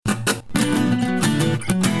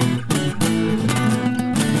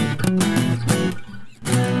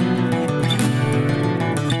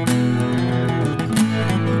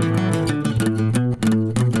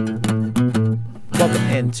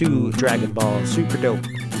to Dragon Ball Super Dope.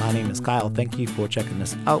 My name is Kyle. Thank you for checking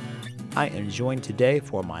this out. I am joined today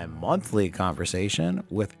for my monthly conversation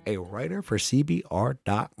with a writer for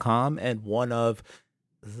CBR.com and one of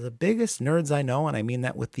the biggest nerds I know, and I mean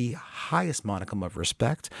that with the highest modicum of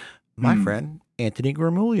respect, my friend, Anthony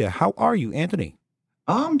Gramuglia. How are you, Anthony?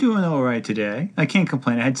 I'm doing all right today. I can't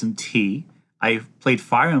complain. I had some tea. I played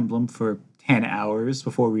Fire Emblem for 10 hours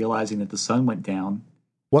before realizing that the sun went down.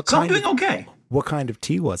 I'm doing okay. What kind of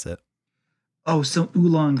tea was it? Oh, some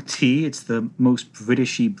oolong tea. It's the most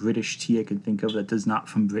British tea I can think of that does not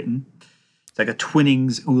from Britain. It's like a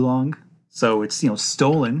Twinings oolong. So it's,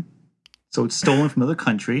 stolen. So it's stolen from another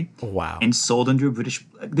country. Wow. And sold under a British...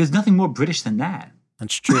 There's nothing more British than that.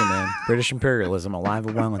 That's true, man. British imperialism, alive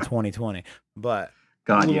and well in 2020. But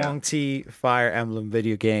oolong tea, Fire Emblem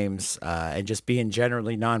video games, and just being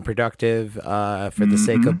generally non-productive for the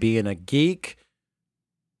sake of being a geek.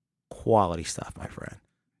 Quality stuff, my friend.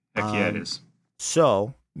 Heck yeah, it is.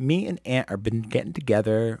 So, me and Ant have been getting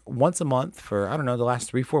together once a month for, I don't know, the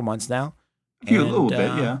last 3-4 months now. A little bit,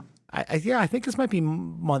 yeah. I think this might be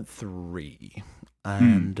month 3.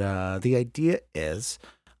 And the idea is,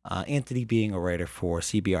 Anthony being a writer for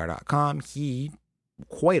CBR.com, he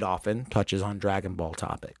quite often touches on Dragon Ball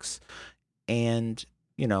topics. And,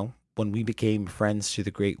 when we became friends through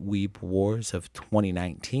the Great Weeb Wars of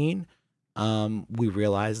 2019, we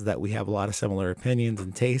realized that we have a lot of similar opinions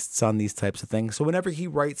and tastes on these types of things. So whenever he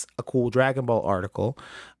writes a cool Dragon Ball article,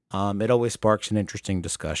 it always sparks an interesting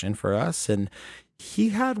discussion for us. And he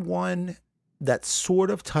had one that sort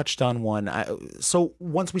of touched on one. So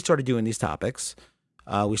once we started doing these topics,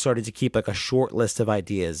 we started to keep like a short list of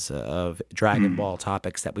ideas of Dragon Ball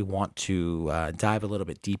topics that we want to dive a little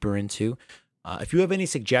bit deeper into. If you have any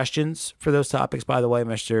suggestions for those topics, by the way,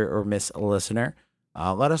 Mr. or Miss Listener,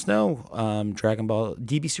 let us know. Dragon Ball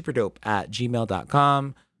dbsuperdope at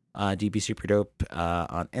gmail.com, dbsuperdope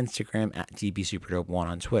on Instagram, at dbsuperdope1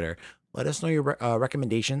 on Twitter. Let us know your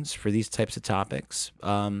recommendations for these types of topics.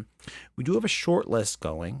 We do have a short list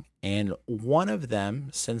going, and one of them,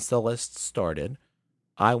 since the list started,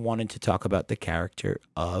 I wanted to talk about the character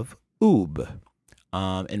of Oob.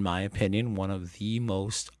 In my opinion, one of the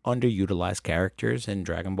most underutilized characters in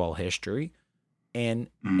Dragon Ball history. And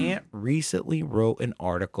Ant recently wrote an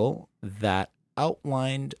article that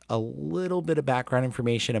outlined a little bit of background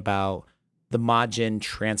information about the Majin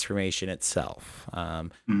transformation itself. So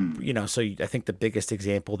I think the biggest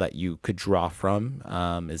example that you could draw from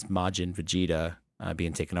is Majin Vegeta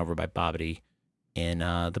being taken over by Babidi in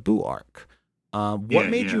the Buu arc. What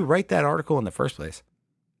made you write that article in the first place?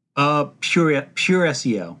 Pure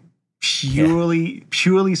SEO.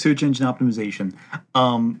 Purely search engine optimization,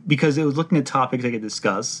 because it was looking at topics I could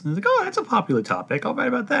discuss. And I was like, oh, that's a popular topic. I'll write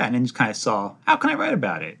about that. And then just kind of saw, how can I write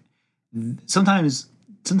about it? Sometimes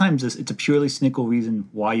it's a purely cynical reason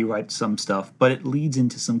why you write some stuff, but it leads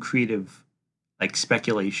into some creative, like,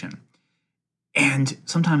 speculation. And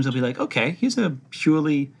sometimes I'll be like, okay, here's a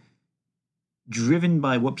purely driven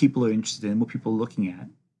by what people are interested in, what people are looking at.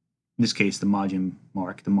 In this case, the Majin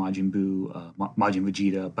Mark, the Majin Buu, Majin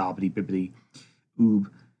Vegeta, Babidi, Bibbidi, Oob.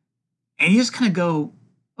 And you just kind of go,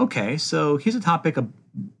 okay, so here's a topic a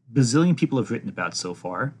bazillion people have written about so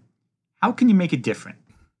far. How can you make it different?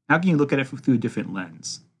 How can you look at it through a different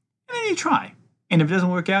lens? And then you try. And if it doesn't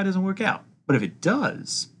work out, it doesn't work out. But if it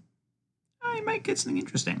does, you might get something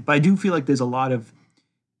interesting. But I do feel like there's a lot of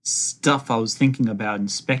stuff I was thinking about and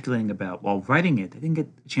speculating about while writing it I didn't get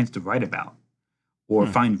a chance to write about. Or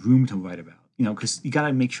find room to write about, because you got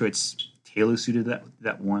to make sure it's tailor-suited to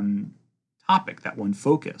that one topic, that one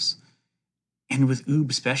focus. And with Oob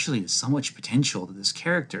especially, there's so much potential to this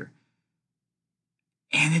character.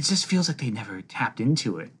 And it just feels like they never tapped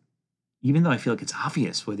into it. Even though I feel like it's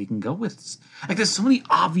obvious where they can go with this. Like, there's so many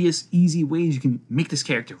obvious, easy ways you can make this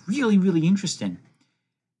character really, really interesting.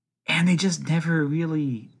 And they just never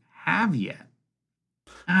really have yet.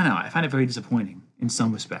 I don't know, I find it very disappointing in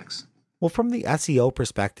some respects. Well, from the SEO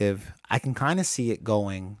perspective, I can kind of see it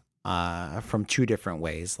going from 2 different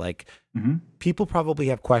ways. Like, people probably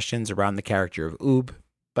have questions around the character of Oob,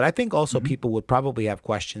 but I think also people would probably have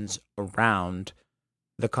questions around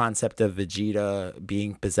the concept of Vegeta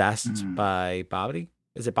being possessed by Babidi.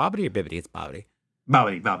 Is it Babidi or Bibbidi? It's Babidi.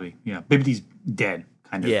 Babidi, yeah. Bibbidi's dead,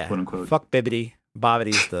 kind of, quote unquote. Fuck Bibbidi.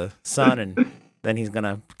 Babidi's the son, and then he's going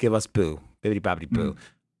to give us Buu. Bibbidi, Babidi,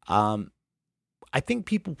 Buu. I think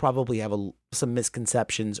people probably have some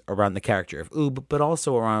misconceptions around the character of Oob, but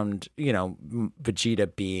also around,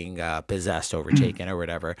 Vegeta being possessed, overtaken, or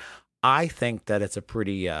whatever. I think that it's a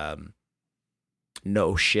pretty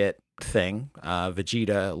no shit thing.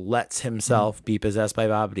 Vegeta lets himself be possessed by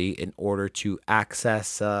Babidi in order to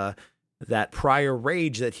access that prior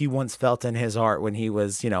rage that he once felt in his heart when he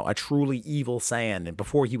was, a truly evil Saiyan, and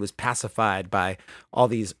before he was pacified by all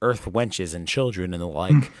these earth wenches and children and the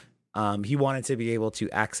like. He wanted to be able to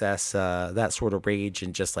access that sort of rage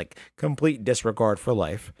and just like complete disregard for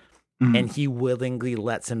life. And he willingly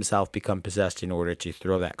lets himself become possessed in order to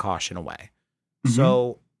throw that caution away.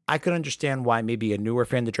 So I could understand why maybe a newer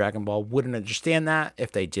fan to Dragon Ball wouldn't understand that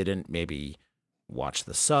if they didn't maybe watch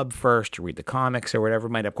the sub first or read the comics or whatever,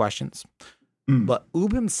 might have questions. But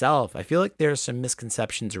Oob himself, I feel like there's some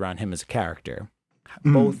misconceptions around him as a character,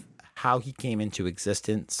 both how he came into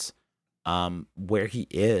existence, where he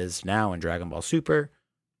is now in Dragon Ball Super.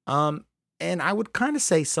 And I would kind of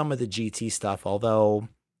say some of the GT stuff, although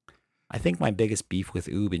I think my biggest beef with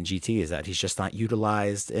Oob in GT is that he's just not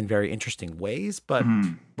utilized in very interesting ways. But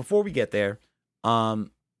before we get there,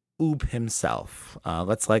 Oob himself,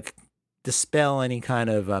 let's like dispel any kind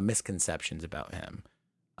of misconceptions about him.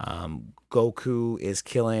 Goku is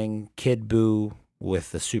killing Kid Buu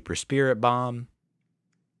with the Super Spirit Bomb.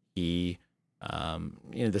 He,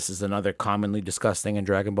 this is another commonly discussed thing in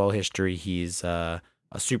Dragon Ball history. He's a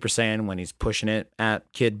Super Saiyan when he's pushing it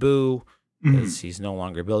at Kid Buu. Because he's no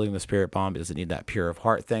longer building the Spirit Bomb. He doesn't need that pure of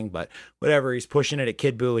heart thing. But whatever, he's pushing it at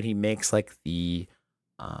Kid Buu, and he makes like the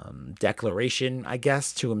declaration, I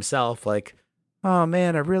guess, to himself, like, "Oh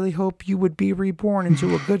man, I really hope you would be reborn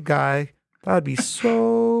into a good guy. That'd be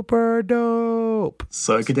super dope."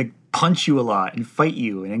 So I could like, punch you a lot and fight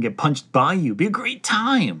you and then get punched by you. Be a great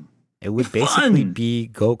time. It would basically be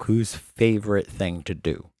Goku's favorite thing to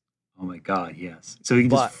do. Oh my God, yes. So he can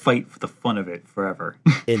just fight for the fun of it forever.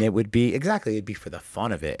 And it would be, it'd be for the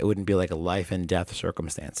fun of it. It wouldn't be like a life and death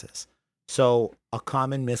circumstances. So a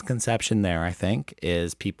common misconception there, I think,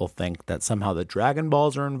 is people think that somehow the Dragon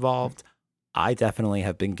Balls are involved. I definitely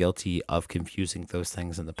have been guilty of confusing those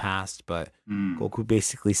things in the past, but Goku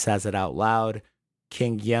basically says it out loud.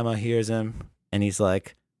 King Yama hears him, and he's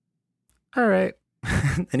like, all right.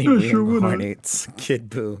 And he reincarnates Kid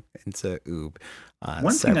Buu into Oob.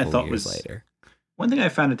 One thing I thought was later. One thing I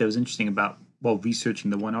found that was interesting about while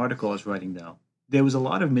researching the one article I was writing, though, there was a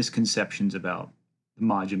lot of misconceptions about the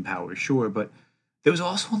Majin power, sure, but there was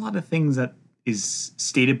also a lot of things that is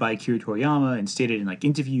stated by Akira Toriyama and stated in like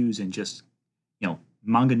interviews and just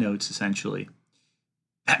manga notes essentially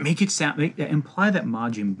that that imply that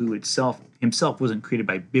Majin Buu himself wasn't created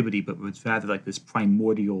by Bibidi, but was rather like this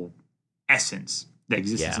primordial essence that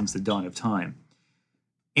existed since the dawn of time.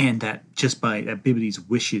 And that just by Bibidi's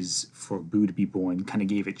wishes for Buu to be born kind of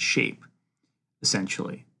gave it shape,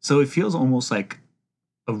 essentially. So it feels almost like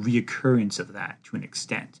a reoccurrence of that to an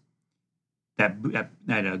extent. That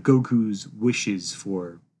Goku's wishes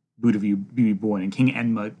for Buu to be born and King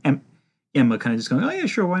Enma kind of just going, oh yeah,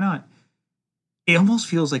 sure, why not? It almost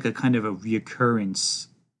feels like a kind of a reoccurrence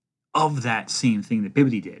of that same thing that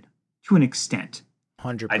Bibidi did, to an extent.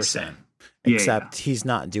 100%. Except he's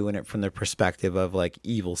not doing it from the perspective of like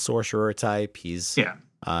evil sorcerer type. He's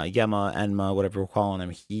Yama, Enma, whatever we're calling him.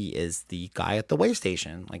 He is the guy at the way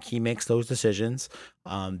station. Like he makes those decisions.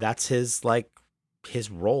 That's his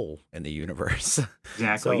role in the universe.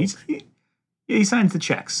 Exactly. So, he signs the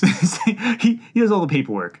checks. he does all the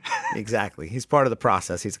paperwork. Exactly. He's part of the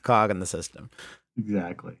process. He's a cog in the system.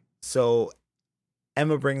 Exactly. So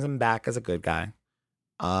Emma brings him back as a good guy.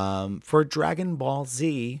 For Dragon Ball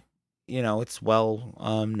Z, it's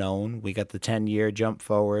well known. We got the 10-year jump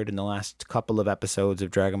forward in the last couple of episodes of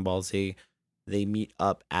Dragon Ball Z. They meet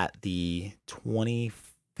up at the 25th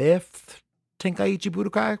Tenkaichi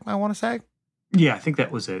Budokai, I want to say. Yeah, I think that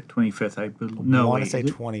was it. 25th. I want to say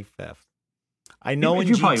 25th. I know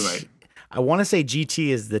you're probably right. I want to say GT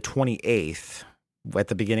is the 28th at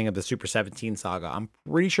the beginning of the Super 17 saga. I'm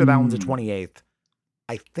pretty sure that one's the 28th.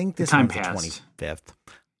 I think this one's the 25th.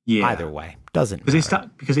 Yeah. Either way, doesn't matter.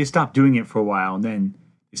 Because they stopped doing it for a while, and then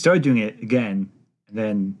they started doing it again, and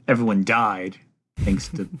then everyone died thanks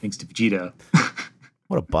to Vegeta.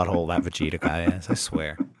 What a butthole that Vegeta guy is, I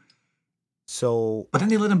swear. So, but then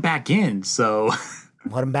they let him back in, so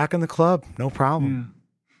let him back in the club, no problem. Yeah.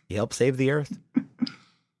 He helped save the Earth.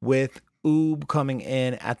 With Oob coming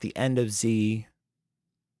in at the end of Z,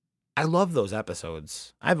 I love those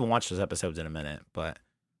episodes. I haven't watched those episodes in a minute, but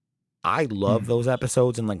I love those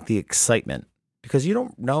episodes and like the excitement because you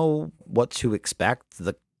don't know what to expect.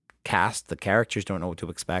 The cast, the characters don't know what to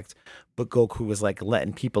expect, but Goku was like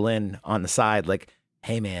letting people in on the side, like,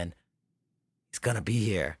 hey man, he's gonna be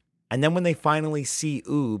here. And then when they finally see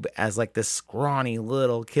Oob as like this scrawny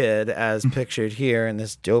little kid as pictured here in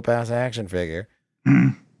this dope ass action figure,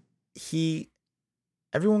 he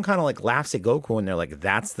everyone kind of like laughs at Goku and they're like,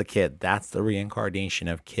 that's the kid. That's the reincarnation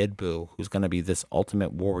of Kid Buu, who's going to be this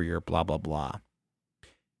ultimate warrior, blah, blah, blah.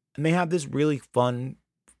 And they have this really fun,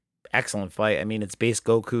 excellent fight. I mean, it's base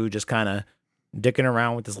Goku just kind of dicking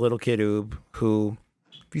around with this little kid Oob, who,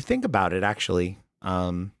 if you think about it, actually,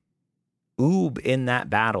 Oob in that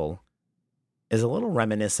battle is a little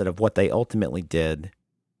reminiscent of what they ultimately did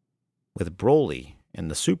with Broly in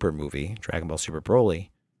the Super movie, Dragon Ball Super Broly,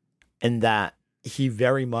 in that he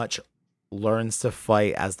very much learns to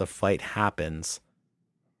fight as the fight happens.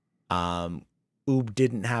 Oob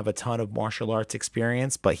didn't have a ton of martial arts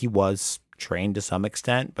experience, but he was trained to some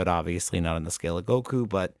extent, but obviously not on the scale of Goku.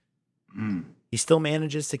 But he still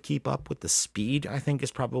manages to keep up with the speed, I think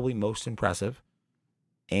is probably most impressive.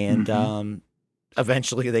 And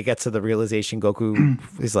eventually they get to the realization Goku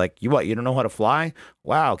is like, you don't know how to fly?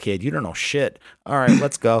 Wow, kid, you don't know shit. All right,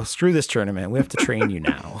 let's go. Screw this tournament. We have to train you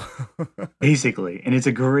now. Basically. And it's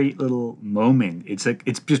a great little moment. It's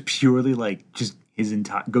just purely like just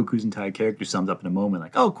Goku's entire character summed up in a moment.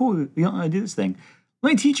 Like, oh, cool, you know how to do this thing.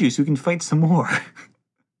 Let me teach you so we can fight some more.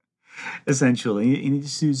 Essentially. And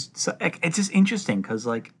it's just interesting because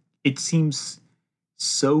like it seems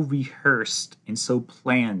so rehearsed and so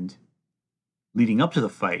planned leading up to the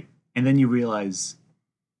fight, and then you realize,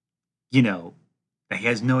 that he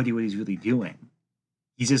has no idea what he's really doing.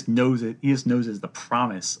 He just knows it. He just knows it's the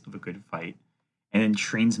promise of a good fight, and then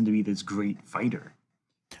trains him to be this great fighter.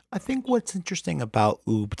 I think what's interesting about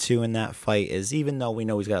Oob too in that fight is even though we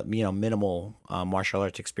know he's got minimal martial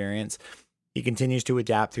arts experience, he continues to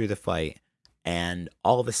adapt through the fight, and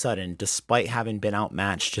all of a sudden, despite having been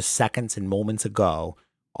outmatched just seconds and moments ago,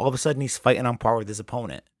 all of a sudden he's fighting on par with his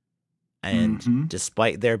opponent. And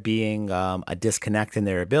despite there being a disconnect in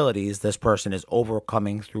their abilities, this person is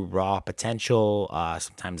overcoming through raw potential,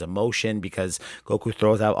 sometimes emotion, because Goku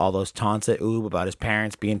throws out all those taunts at Oob about his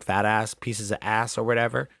parents being fat ass pieces of ass or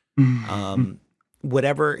whatever.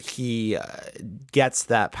 Whatever he gets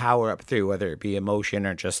that power up through, whether it be emotion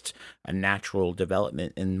or just a natural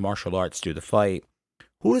development in martial arts through the fight.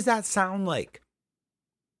 Who does that sound like?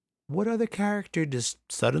 What other character just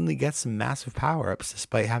suddenly gets some massive power-ups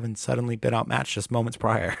despite having suddenly been outmatched just moments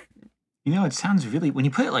prior? It sounds really, when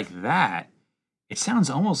you put it like that, it sounds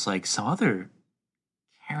almost like some other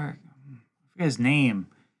character. I forget his name.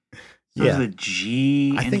 Yeah. The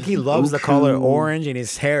G. I think he loves the color orange and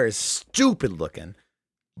his hair is stupid looking.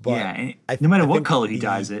 But yeah, no matter what color he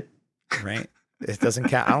dyes it. Right? It doesn't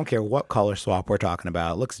count. I don't care what color swap we're talking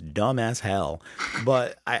about. It looks dumb as hell.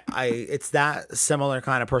 But it's that similar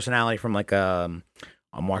kind of personality from like a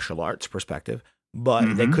martial arts perspective.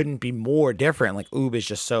 But they couldn't be more different. Like Oob is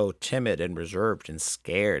just so timid and reserved and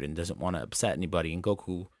scared and doesn't want to upset anybody. And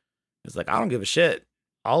Goku is like, I don't give a shit.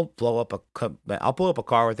 I'll blow up a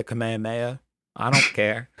car with a Kamehameha. I don't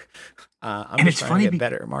care. I'm just trying to get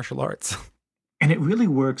better at martial arts. And it really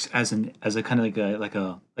works as a kind of like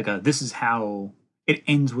a this is how it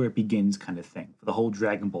ends where it begins kind of thing for the whole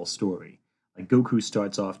Dragon Ball story. Like Goku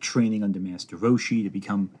starts off training under Master Roshi to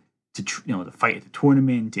fight at the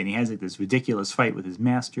tournament, and he has like this ridiculous fight with his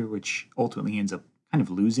master, which ultimately ends up kind of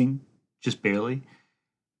losing just barely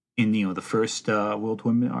in the first World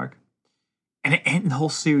Tournament arc. And the whole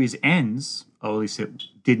series ends, or at least it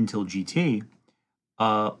did until GT,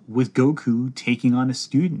 with Goku taking on a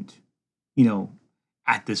student.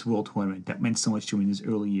 At this world tournament that meant so much to him in his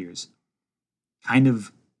early years. Kind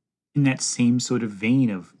of in that same sort of vein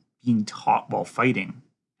of being taught while fighting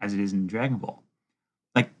as it is in Dragon Ball.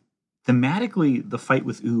 Like, thematically, the fight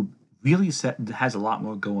with Oob really has a lot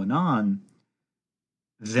more going on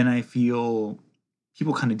than I feel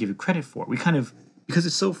people kind of give it credit for. We kind of, because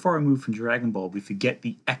it's so far removed from Dragon Ball, we forget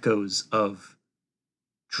the echoes of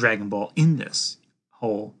Dragon Ball in the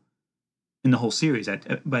whole series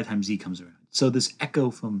by the time Z comes around. So this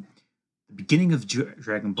echo from the beginning of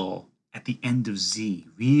Dragon Ball at the end of Z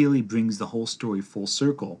really brings the whole story full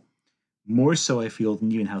circle. More so, I feel,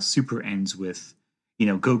 than even how Super ends with,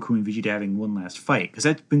 Goku and Vegeta having one last fight. Because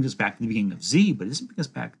that brings us back to the beginning of Z, but it doesn't bring us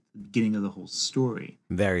back to the beginning of the whole story.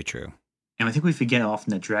 Very true. And I think we forget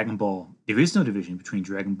often that Dragon Ball, there is no division between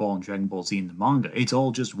Dragon Ball and Dragon Ball Z in the manga. It's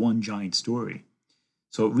all just one giant story.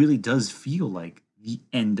 So it really does feel like the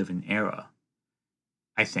end of an era,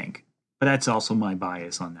 I think. But that's also my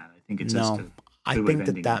bias on that. I think it's just I think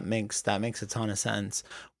that makes a ton of sense.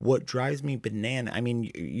 What drives me banana, I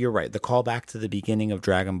mean, you're right. The callback to the beginning of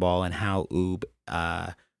Dragon Ball and how Oob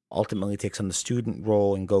ultimately takes on the student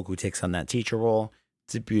role and Goku takes on that teacher role.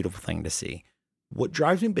 It's a beautiful thing to see. What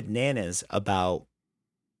drives me bananas about,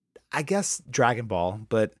 I guess, Dragon Ball,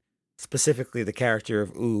 but specifically the character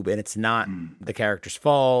of Oob, and it's not the character's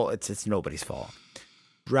fault. It's nobody's fault.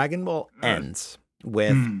 Dragon Ball ends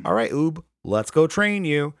with, all right, Oob, let's go train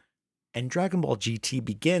you. And Dragon Ball GT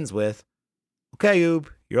begins with, okay, Oob,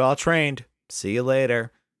 you're all trained. See you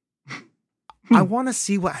later. I want to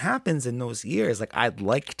see what happens in those years. Like, I'd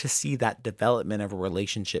like to see that development of a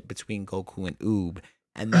relationship between Goku and Oob.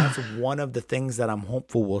 And that's one of the things that I'm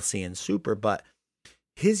hopeful we'll see in Super. But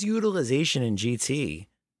his utilization in GT,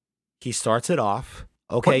 he starts it off.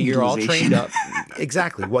 Okay, you're all trained up.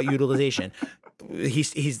 Exactly. What utilization?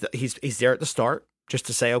 He's there at the start just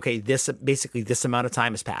to say, okay, this amount of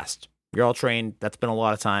time has passed. You're all trained. That's been a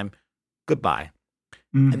lot of time. Goodbye.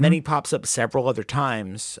 Mm-hmm. And then he pops up several other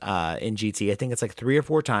times in GT. I think it's like 3 or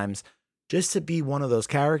 4 times, just to be one of those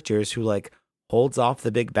characters who like holds off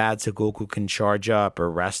the big bad so Goku can charge up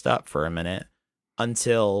or rest up for a minute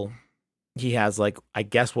until he has like, I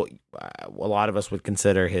guess what a lot of us would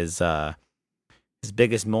consider his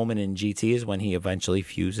biggest moment in GT is when he eventually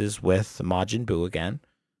fuses with Majin Buu again.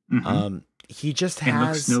 Mm-hmm. He just has. It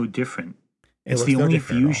looks no different. It's the only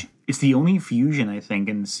fusion. It's the only fusion I think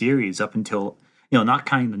in the series up until, not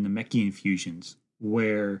counting the Namekian fusions,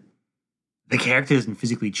 where the character doesn't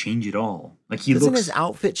physically change at all. Like doesn't his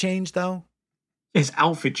outfit change though? His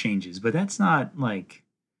outfit changes, but that's not like.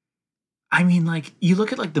 I mean, like you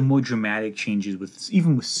look at like the more dramatic changes with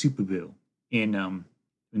Super Buu in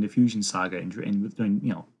the Fusion Saga in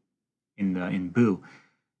Buu.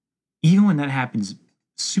 Even when that happens,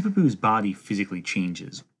 Super Buu's body physically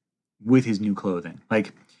changes with his new clothing.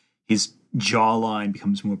 Like his jawline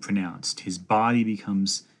becomes more pronounced. His body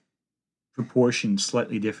becomes proportioned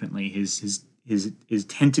slightly differently. His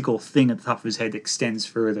tentacle thing at the top of his head extends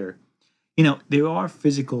further. There are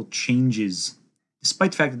physical changes,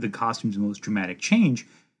 despite the fact that the costume's the most dramatic change.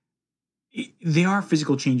 There are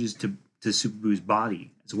physical changes to Super Buu's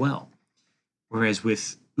body as well. Whereas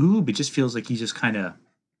with Oob, it just feels like he's just kind of,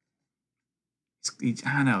 I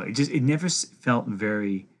don't know. It never felt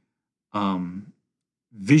very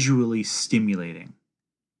visually stimulating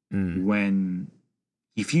when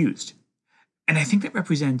he fused. And I think that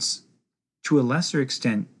represents, to a lesser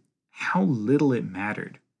extent, how little it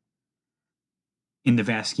mattered in the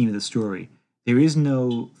vast scheme of the story. There is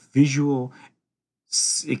no visual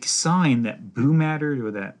sign that Buu mattered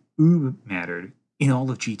or that Oob mattered in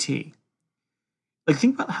all of GT. Like,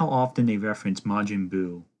 think about how often they reference Majin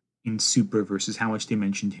Buu in Super versus how much they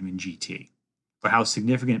mentioned him in GT, or how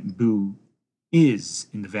significant Buu is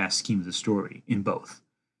in the vast scheme of the story in both.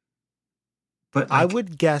 But I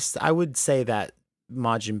would say that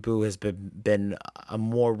Majin Buu has been a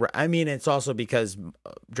more. I mean, it's also because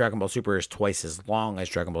Dragon Ball Super is twice as long as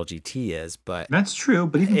Dragon Ball GT is, but that's true.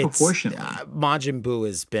 But even proportionally, Majin Buu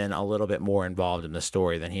has been a little bit more involved in the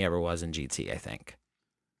story than he ever was in GT, I think.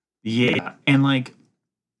 Yeah, and like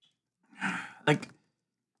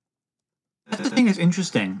that's the thing that's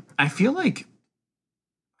interesting. I feel like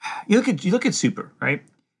you look at Super, right?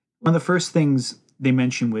 One of the first things they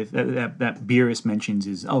mention with that Beerus mentions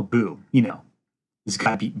is, oh, Buu, this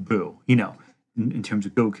guy beat Buu, in terms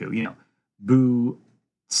of Goku, Buu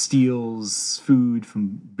steals food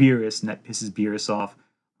from Beerus and that pisses Beerus off.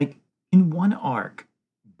 Like in one arc,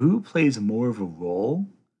 Buu plays more of a role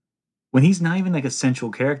when he's not even like a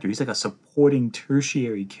central character. He's like a supporting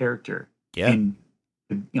tertiary character in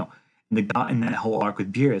that whole arc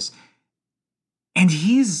with Beerus. And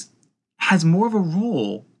has more of a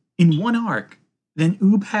role in one arc than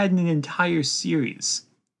Oob had in an entire series.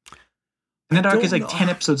 And that arc is like 10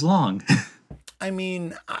 episodes long. I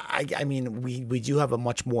mean, we do have a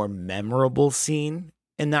much more memorable scene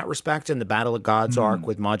in that respect in the Battle of Gods arc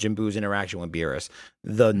with Majin Buu's interaction with Beerus.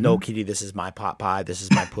 The no kitty, this is my pot pie, this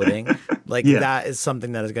is my pudding. That is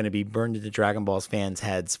something that is going to be burned into Dragon Ball's fans'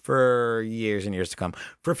 heads for years and years to come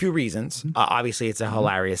for a few reasons. Obviously, it's a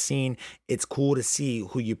hilarious scene. It's cool to see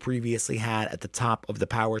who you previously had at the top of the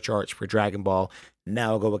power charts for Dragon Ball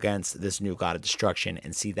now go against this new god of destruction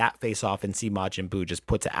and see that face off and see Majin Buu just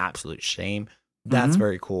put to absolute shame. That's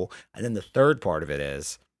very cool. And then the third part of it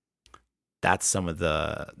is that's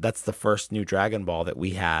the first new Dragon Ball that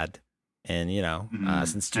we had in,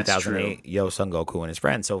 since 2008, Son Goku and his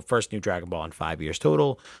friends. So first new Dragon Ball in 5 years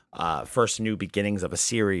total, first new beginnings of a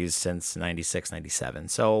series since 96, 97.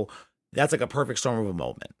 So that's like a perfect storm of a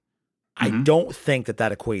moment. I don't think that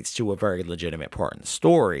equates to a very legitimate part in the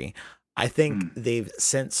story. I think they've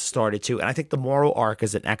since started to, and I think the Moro arc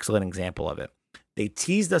is an excellent example of it. They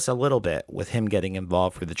teased us a little bit with him getting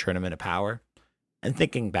involved for the Tournament of Power, and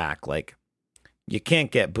thinking back, like, you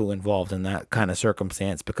can't get Buu involved in that kind of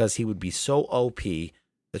circumstance because he would be so OP.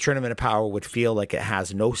 The Tournament of Power would feel like it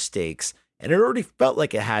has no stakes, and it already felt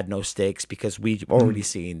like it had no stakes because we've already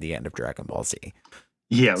seen the end of Dragon Ball Z.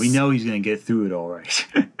 Yeah, we know he's going to get through it all right.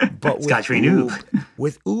 But It's got trained Oob.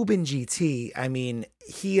 with Oob in GT, I mean,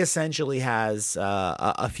 he essentially has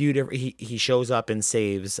a few different. He shows up and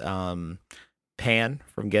saves Pan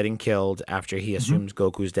from getting killed after he assumes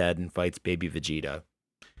Goku's dead and fights Baby Vegeta.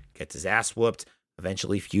 Gets his ass whooped.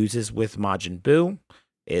 Eventually fuses with Majin Buu.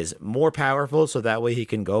 Is more powerful, so that way he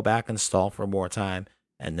can go back and stall for more time,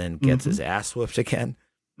 and then gets his ass whooped again.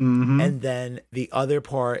 And then the other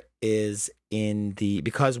part is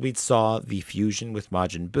because we saw the fusion with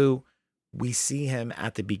Majin Buu, we see him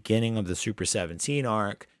at the beginning of the Super 17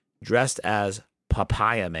 arc dressed as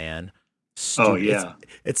Papaya Man. Oh yeah,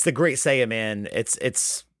 it's the Great Saiyan Man. It's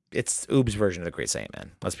Oob's version of the Great Saiyan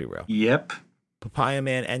Man. Let's be real. Yep. Papaya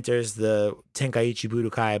Man enters the Tenkaichi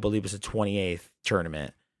Budokai, I believe it's the 28th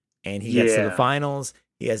tournament, and he gets to the finals.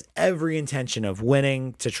 He has every intention of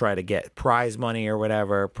winning to try to get prize money or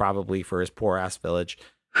whatever, probably for his poor ass village.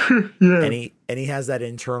 And he has that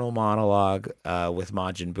internal monologue with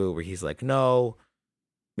Majin Buu where he's like, "No,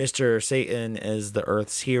 Mr. Satan is the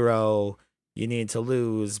Earth's hero. You need to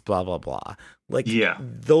lose, blah blah blah." Like,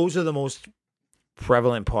 those are the most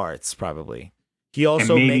prevalent parts, probably. He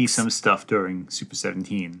also and maybe some stuff during Super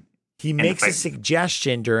 17. He makes a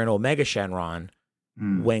suggestion during Omega Shenron.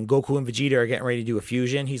 When Goku and Vegeta are getting ready to do a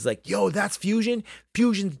fusion, he's like, "Yo, that's fusion?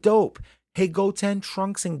 Fusion's dope. Hey, Goten,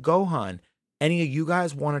 Trunks, and Gohan, any of you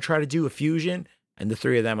guys want to try to do a fusion?" And the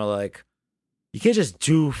three of them are like, "You can't just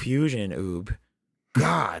do fusion, Oob.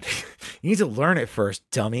 God, you need to learn it first,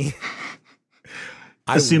 dummy."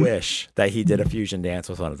 I wish that he did a fusion dance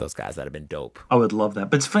with one of those guys. That'd have been dope. I would love that.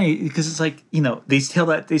 But it's funny because it's like, they say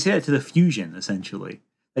that to the fusion, essentially.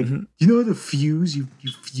 Like, you know the fuse, you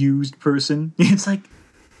fused person? It's like,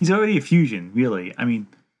 he's already a fusion, really. I mean,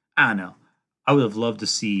 I don't know. I would have loved to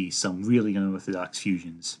see some really unorthodox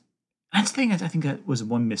fusions. That's the thing, I think that was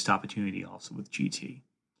one missed opportunity also with GT.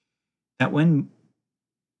 That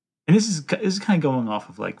and this is kind of going off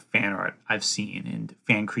of like fan art I've seen and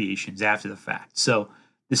fan creations after the fact. So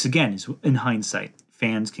this, again, is in hindsight.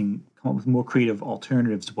 Fans can come up with more creative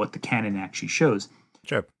alternatives to what the canon actually shows.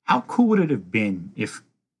 Sure. How cool would it have been if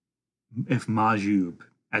Majub,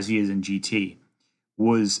 as he is in GT,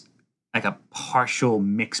 was like a partial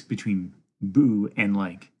mix between Buu and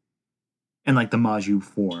the Majub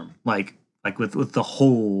form, like with the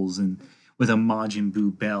holes and with a Majin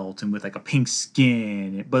Buu belt and with like a pink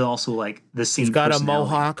skin, but also like the same. He's got a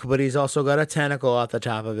mohawk, but he's also got a tentacle at the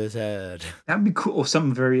top of his head. That'd be cool. Or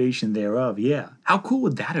some variation thereof. Yeah. How cool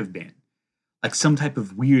would that have been? Like some type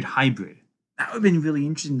of weird hybrid. That would have been really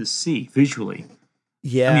interesting to see visually.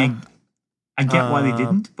 Yeah. I mean, I get why they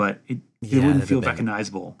didn't, but it wouldn't feel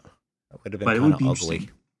recognizable. It would have been kind of ugly. It would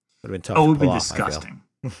have been tough. Oh, it would have been disgusting.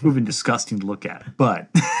 It would have been disgusting to look at, but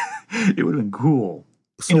it would have been cool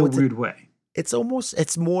in a weird way.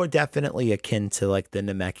 It's more definitely akin to like the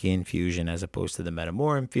Namekian fusion as opposed to the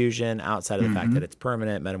Metamoran fusion, outside of the fact that it's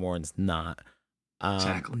permanent. Metamoran's not.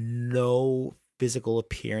 Exactly. No physical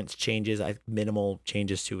appearance changes, minimal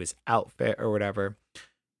changes to his outfit or whatever.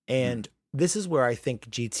 And this is where I think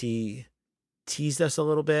GT teased us a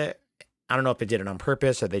little bit. I don't know if they did it on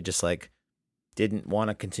purpose or they just like didn't want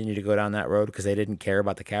to continue to go down that road because they didn't care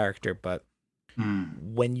about the character. But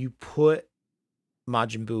when you put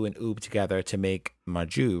Majin Buu and Oob together to make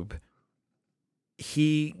Majub,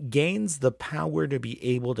 he gains the power to be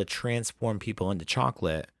able to transform people into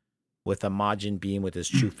chocolate with a Majin beam with his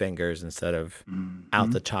 2 fingers instead of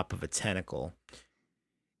out the top of a tentacle.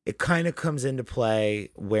 It kind of comes into play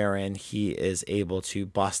wherein he is able to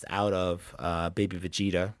bust out of Baby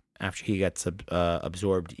Vegeta after he gets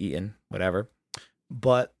absorbed, eaten, whatever.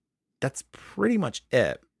 But that's pretty much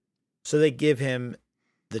it. So they give him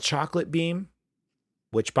the chocolate beam,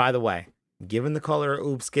 which, by the way, given the color of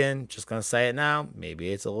Oob's skin, just going to say it now, maybe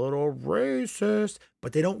it's a little racist,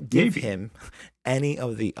 but they don't give him any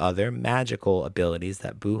of the other magical abilities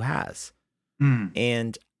that Buu has.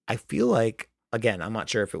 And I feel like, again, I'm not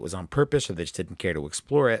sure if it was on purpose or they just didn't care to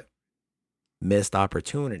explore it. Missed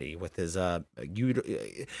opportunity with his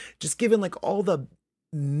just given like all the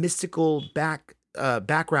mystical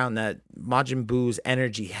background that Majin Buu's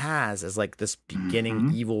energy has as like this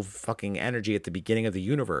beginning evil fucking energy at the beginning of the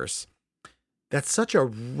universe. That's such a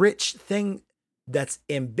rich thing that's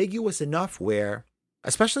ambiguous enough where,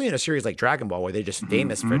 especially in a series like Dragon Ball, where they're just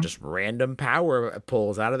famous for just random power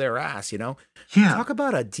pulls out of their ass, Yeah. Talk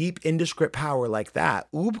about a deep, indescript power like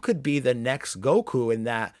that. Oob could be the next Goku in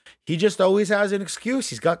that he just always has an excuse.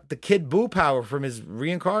 He's got the Kid Buu power from his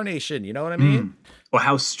reincarnation. You know what I mean? Or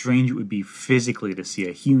how strange it would be physically to see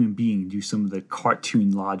a human being do some of the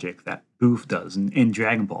cartoon logic that Buu does in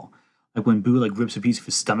Dragon Ball. Like when Boo like rips a piece of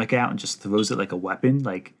his stomach out and just throws it like a weapon.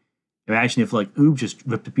 Like imagine if like Oob just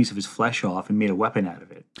ripped a piece of his flesh off and made a weapon out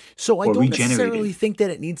of it. So I Or don't regenerated. necessarily think that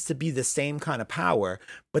it needs to be the same kind of power,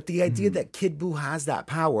 but the idea that Kid Buu has that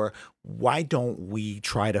power, why don't we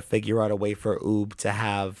try to figure out a way for Oob to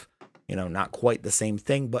have, not quite the same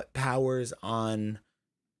thing, but powers on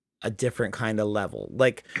a different kind of level?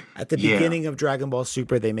 Like at the beginning of Dragon Ball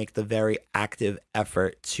Super, they make the very active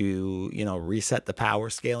effort to, reset the power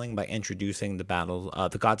scaling by introducing the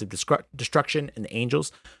the gods of destruction and the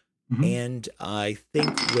angels. And I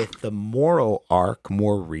think with the Moro arc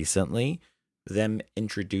more recently, them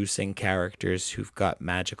introducing characters who've got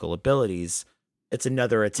magical abilities, it's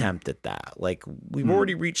another attempt at that. Like we've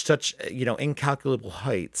already reached such, incalculable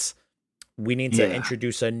heights. We need to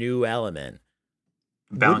introduce a new element.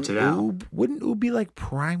 Balance it out. Wouldn't Oob be like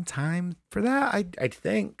prime time for that? I'd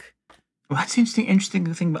think. Well, that's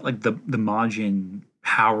interesting thing about like the Majin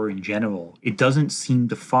power in general. It doesn't seem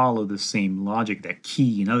to follow the same logic that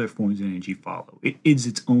Ki and other forms of energy follow. It is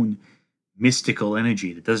its own mystical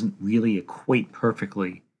energy that doesn't really equate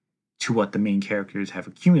perfectly to what the main characters have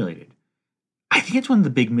accumulated. I think it's one of the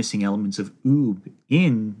big missing elements of Oob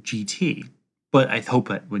in GT. But I hope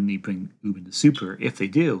that when they bring Oob into Super, if they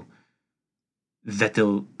do, that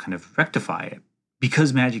they'll kind of rectify it.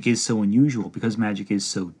 Because magic is so unusual, because magic is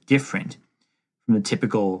so different from the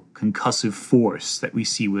typical concussive force that we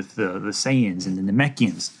see with the Saiyans and the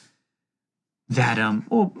Namekians, that,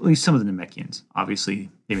 well, at least some of the Namekians, obviously,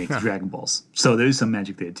 they make the Dragon Balls. So there's some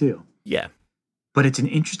magic there too. Yeah. But it's an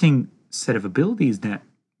interesting set of abilities that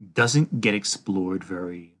doesn't get explored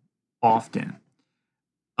very often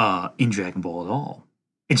in Dragon Ball at all.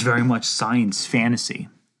 It's very much science fantasy.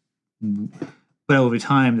 But over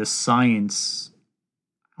time, the science,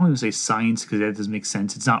 I don't want to say science because that doesn't make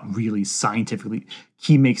sense. It's not really scientifically,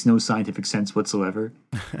 Ki makes no scientific sense whatsoever.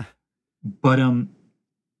 But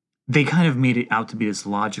they kind of made it out to be this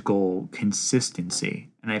logical consistency.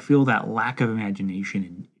 And I feel that lack of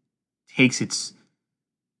imagination is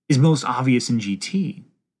most obvious in GT.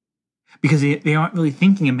 Because they aren't really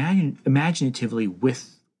thinking imaginatively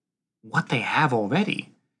with what they have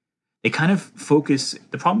already. They kind of focus,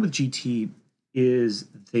 the problem with GT is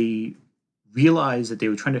they realized that they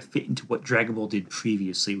were trying to fit into what Dragon Ball did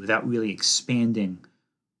previously without really expanding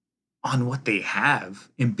on what they have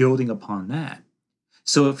and building upon that.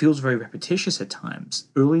 So it feels very repetitious at times.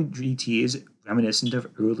 Early GT is reminiscent of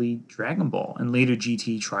early Dragon Ball, and later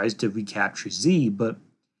GT tries to recapture Z, but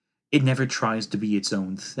it never tries to be its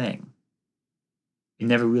own thing. It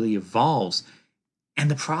never really evolves. And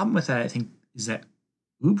the problem with that, I think, is that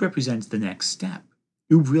Oob represents the next step.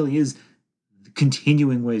 Oob really is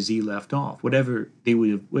continuing where Z left off. Whatever they would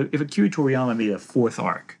have, if Akira Toriyama made a fourth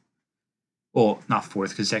arc, well, not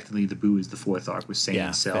fourth, because technically the Buu is the fourth arc with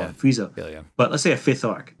Saiyan, Cell, and Frieza. Yeah. But let's say a fifth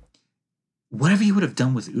arc. Whatever he would have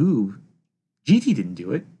done with Oob, GT didn't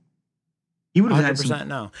do it. He would have 100%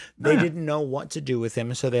 no. They didn't know what to do with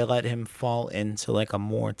him, so they let him fall into like a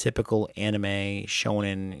more typical anime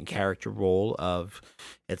shonen character role of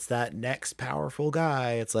it's that next powerful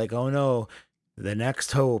guy. It's like, oh no, the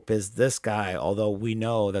next hope is this guy, although we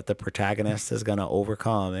know that the protagonist is going to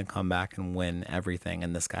overcome and come back and win everything,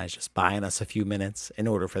 and this guy's just buying us a few minutes in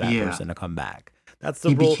order for that person to come back. That's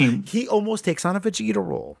the role. He almost takes on a Vegeta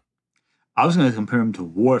role. I was going to compare him to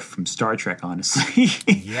Worf from Star Trek, honestly.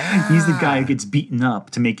 Yeah. He's the guy who gets beaten up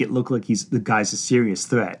to make it look like the guy's a serious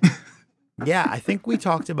threat. Yeah, I think we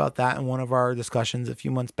talked about that in one of our discussions a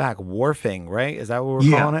few months back. Warfing, right? Is that what we're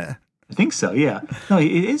calling it? I think so, yeah. No,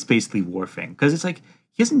 it is basically warfing because it's like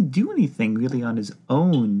he doesn't do anything really on his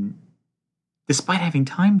own despite having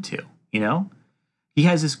time to, He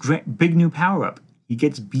has this big new power-up. He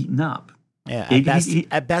gets beaten up. Yeah,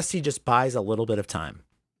 at best he just buys a little bit of time.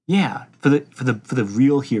 Yeah, for the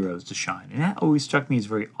real heroes to shine. And that always struck me as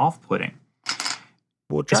very off-putting.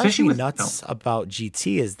 What drives me nuts about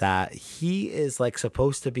GT is that he is like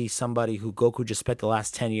supposed to be somebody who Goku just spent the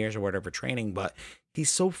last 10 years or whatever training, but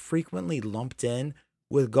he's so frequently lumped in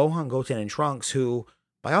with Gohan, Goten, and Trunks, who,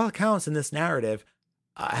 by all accounts in this narrative,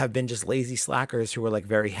 have been just lazy slackers who are like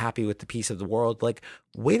very happy with the peace of the world. Like,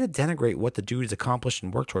 way to denigrate what the dude's accomplished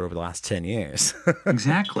and worked toward over the last 10 years.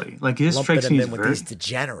 Exactly. Like, this strikes me as with these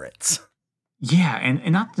degenerates. Yeah,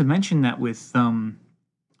 and not to mention that with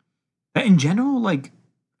that in general, like,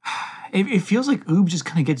 it feels like Oob just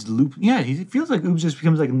kind of gets looped. Yeah, it feels like Oob just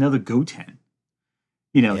becomes like another Goten.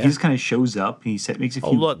 He just kind of shows up and he makes a few.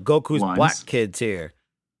 Oh, look, Goku's lines. black kid's here.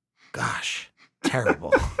 Gosh,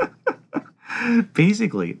 terrible.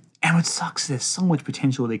 Basically. And what sucks, there's so much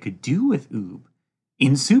potential they could do with Oob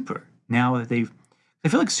in Super. Now that I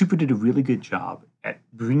feel like Super did a really good job at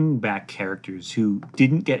bringing back characters who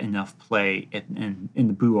didn't get enough play in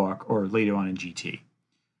the Boo arc or later on in GT.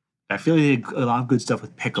 I feel like they did a lot of good stuff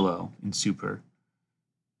with Piccolo in Super,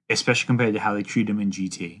 especially compared to how they treat him in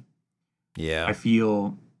GT. Yeah. I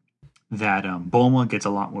feel that Bulma gets a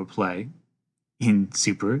lot more play in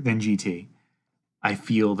Super than GT. I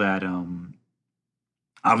feel that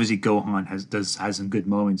obviously Gohan has some good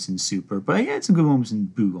moments in Super, but he had some good moments in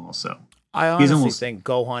Boo also. I honestly think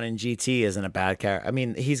Gohan in GT isn't a bad character. I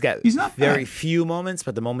mean, he's not very few moments,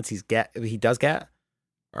 but the moments he does get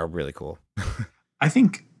are really cool. I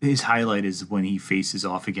think his highlight is when he faces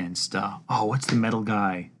off against what's the metal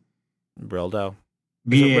guy? Rildo.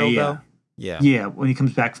 Yeah. When he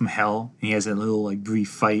comes back from hell and he has that little like brief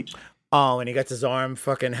fight. Oh, and he gets his arm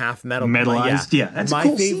fucking half metalized. Yeah, that's my a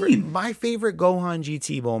cool favorite. Scene. My favorite Gohan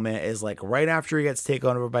GT moment is like right after he gets taken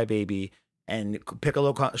over by Baby, and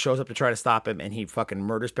Piccolo shows up to try to stop him, and he fucking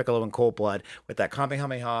murders Piccolo in cold blood with that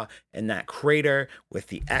Kamehameha and that crater with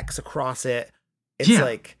the X across it. It's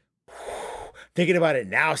like thinking about it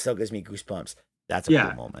now still gives me goosebumps. That's a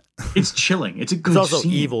cool moment. It's chilling. It's a good. It's also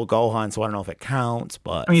scene. evil Gohan, so I don't know if it counts,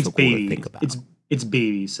 but I mean, it's so cool Baby. To think about. It's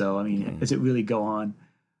Baby, so I mean, is it really Gohan?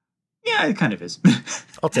 Yeah, it kind of is.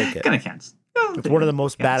 I'll take it. Kind of counts. It's one of the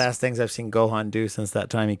most badass things I've seen Gohan do since that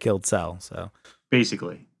time he killed Cell. So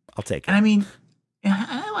basically, I'll take it. And I mean,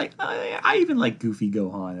 I even like Goofy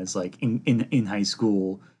Gohan as like in high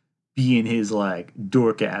school, being his like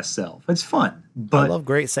dork ass self. It's fun, but I love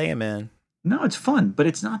Great Saiyan Man. No, it's fun, but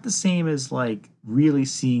it's not the same as like really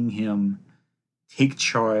seeing him take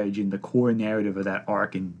charge in the core narrative of that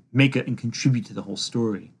arc and make it and contribute to the whole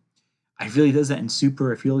story. I feel he does that in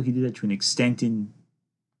Super. I feel like he did that to an extent in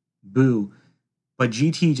Boo, but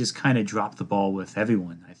GT just kind of dropped the ball with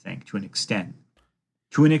everyone. I think to an extent.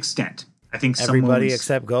 I think everybody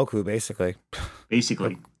except Goku, basically.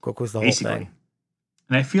 Goku's the whole thing.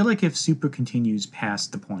 And I feel like if Super continues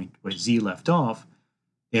past the point where Z left off,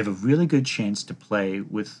 they have a really good chance to play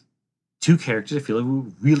with two characters I feel like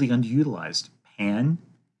were really underutilized: Pan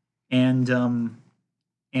and Oob.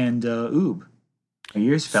 My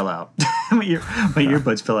ears fell out. my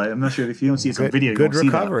earbuds fell out. I'm not sure if you don't see it on video. Good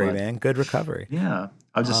recovery, man. Good recovery. Yeah,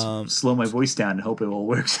 I'll just slow my voice down and hope it all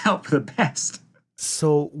works out for the best.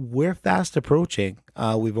 So we're fast approaching.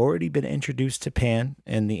 We've already been introduced to Pan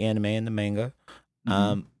in the anime and the manga.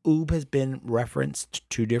 Oob has been referenced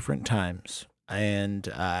 2 different times. And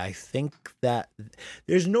I think that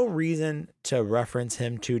there's no reason to reference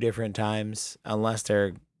him 2 different times unless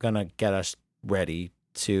they're going to get us ready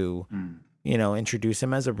to, introduce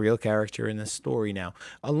him as a real character in this story now.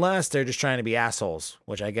 Unless they're just trying to be assholes,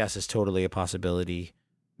 which I guess is totally a possibility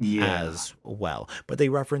as well. But they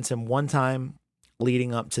reference him 1 time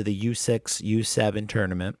leading up to the U6, U7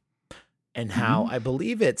 tournament and how I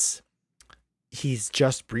believe he's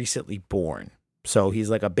just recently born. So he's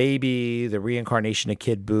like a baby, the reincarnation of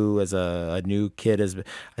Kid Buu as a new kid.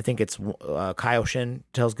 I think it's Kaioshin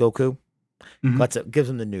tells Goku, gives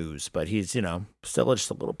him the news, but he's, still just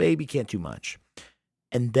a little baby, can't do much.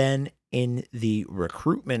 And then in the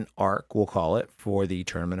recruitment arc, we'll call it, for the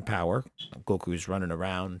Tournament of Power, Goku's running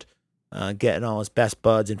around, getting all his best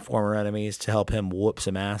buds and former enemies to help him whoop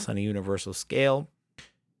some ass on a universal scale.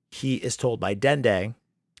 He is told by Dende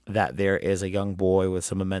that there is a young boy with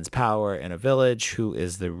some immense power in a village who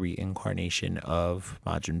is the reincarnation of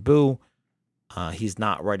Majin Buu. He's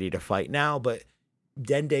not ready to fight now, but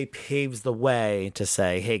Dende paves the way to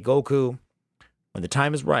say, hey, Goku, when the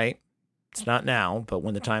time is right, it's not now, but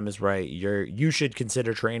when the time is right, you should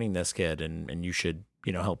consider training this kid and you should,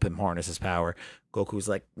 help him harness his power. Goku's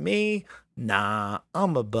like, me? Nah,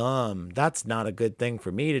 I'm a bum. That's not a good thing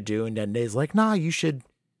for me to do. And Dende's like, nah, you should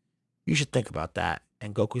think about that.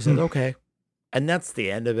 And Goku says, okay. And that's the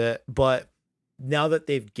end of it. But now that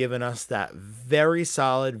they've given us that very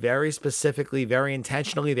solid, very specifically, very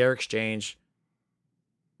intentionally their exchange,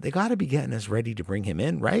 they got to be getting us ready to bring him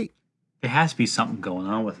in, right? There has to be something going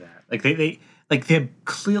on with that. Like they're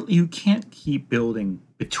clearly, you can't keep building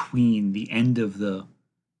between the end of the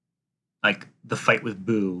fight with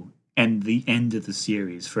Buu and the end of the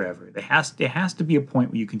series forever. There has to be a point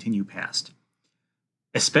where you continue past,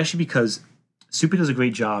 especially because Super does a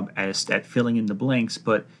great job at filling in the blanks,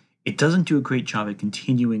 but it doesn't do a great job at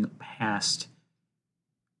continuing past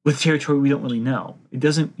with territory we don't really know.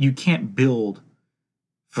 You can't build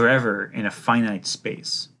forever in a finite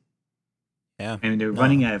space. Yeah. And they're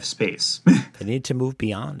running out of space. They need to move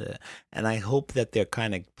beyond it. And I hope that they're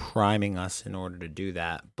kind of priming us in order to do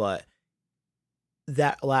that. But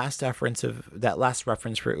that last reference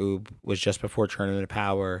for Oob was just before Tournament of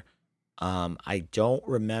Power. I don't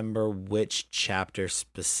remember which chapter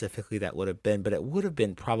specifically that would have been, but it would have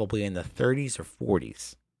been probably in the 30s or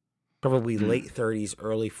 40s. Probably late 30s,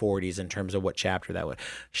 early 40s in terms of what chapter that would.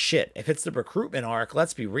 Shit, if it's the recruitment arc,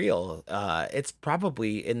 let's be real. It's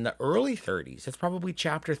probably in the early 30s. It's probably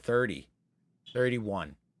chapter 30,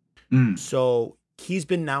 31. So he's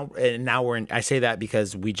been now, and now we're in, I say that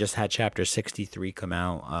because we just had chapter 63 come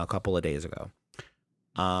out a couple of days ago.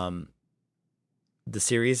 The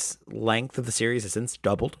series length of the series has since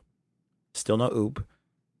doubled. Still no Oob.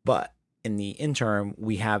 But in the interim,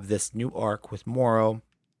 we have this new arc with Moro.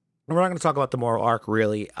 And we're not going to talk about the Moro arc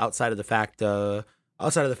really outside of the fact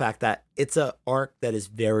that it's a arc that is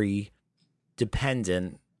very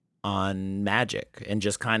dependent on magic and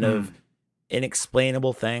just kind of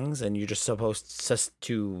inexplainable things, and you're just supposed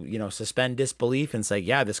to suspend disbelief and say,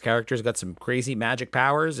 yeah, this character's got some crazy magic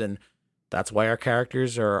powers, and that's why our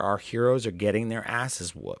heroes are getting their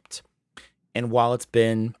asses whooped. And while it's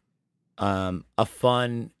been a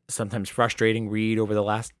fun, sometimes frustrating read over the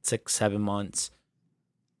last 6-7 months,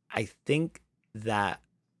 I think that,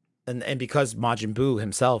 and because Majin Buu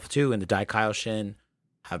himself too and the Daikaijin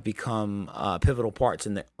have become pivotal parts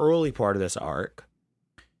in the early part of this arc,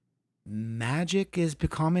 magic is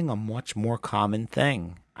becoming a much more common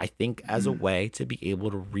thing, I think, as a way to be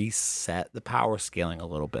able to reset the power scaling a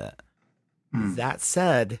little bit. That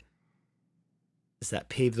said, does that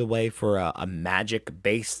pave the way for a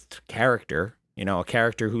magic-based character? A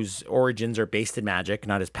character whose origins are based in magic,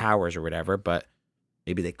 not his powers or whatever, but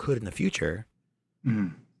maybe they could in the future.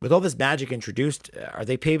 With all this magic introduced, are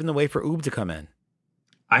they paving the way for Oob to come in?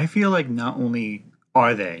 I feel like not only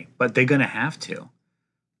are they, but they're going to have to.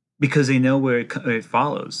 Because they know where it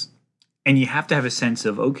follows. And you have to have a sense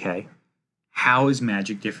of, okay, how is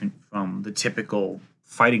magic different from the typical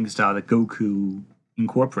fighting style that Goku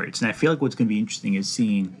incorporates? And I feel like what's going to be interesting is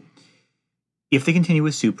seeing if they continue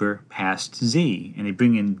with Super past Z and they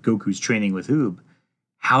bring in Goku's training with Oob,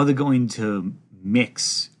 how they're going to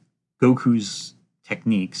mix Goku's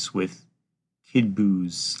techniques with Kid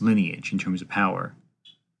Buu's lineage in terms of power.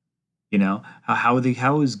 How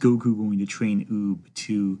is Goku going to train Oob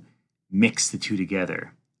to mix the two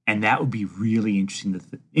together? And that would be really interesting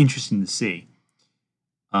to see,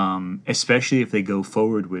 especially if they go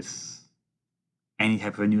forward with any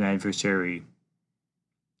type of a new adversary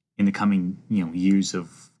in the coming years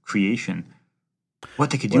of creation. What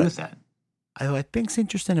they could do with that. I think's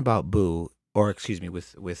interesting about Buu, or excuse me,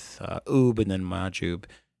 with Oob and then Majub,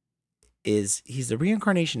 is he's the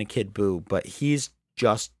reincarnation of Kid Buu, but he's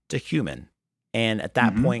just a human. And at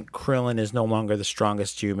that point, Krillin is no longer the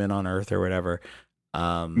strongest human on Earth or whatever.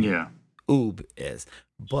 Oob is.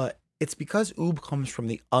 But it's because Oob comes from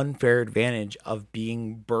the unfair advantage of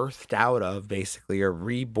being birthed out of, basically, or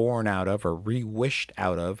reborn out of, or re-wished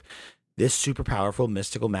out of this super powerful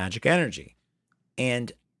mystical magic energy.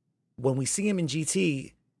 And when we see him in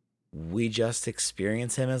GT, we just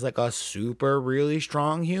experience him as like a super, really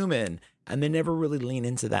strong human. And they never really lean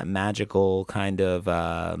into that magical kind of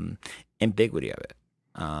ambiguity of it.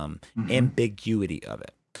 Ambiguity of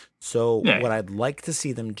it. So what I'd like to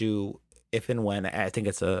see them do, if and when, I think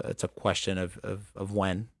it's a question of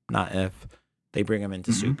when, not if, they bring him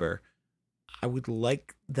into Super. I would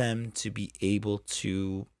like them to be able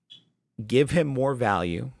to give him more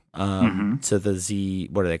value to the Z.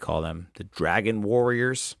 What do they call them? The Dragon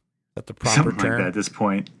Warriors. Is that the proper Something term? like that at this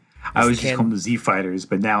point. I was just calling them the Z Fighters,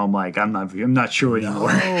 but now I'm like, I'm not sure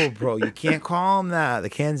anymore. No, bro, you can't call them that. The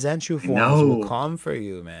Kanzenshu forms will come for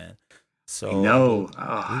you, man. So no,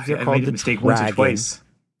 I made a mistake once or twice.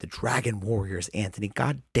 The Dragon Warriors, Anthony.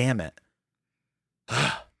 God damn it.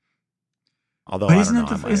 Although but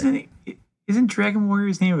isn't Dragon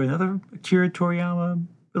Warriors name of another Akira Toriyama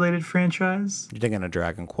related franchise? You're thinking of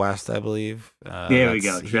Dragon Quest, I believe. There we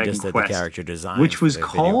go. Dragon Quest, did the character design, which was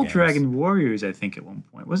called Dragon Warriors, I think, at one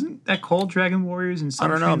point. Wasn't that called Dragon Warriors in some I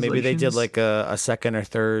don't know. Maybe they did like a second or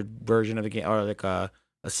third version of the game, or like a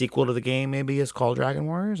sequel to the game. Maybe it's called Dragon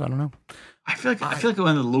Warriors. I don't know. I feel like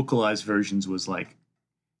one of the localized versions was like,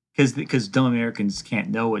 because dumb Americans can't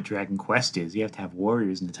know what Dragon Quest is. You have to have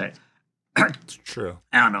warriors in the title. It's true.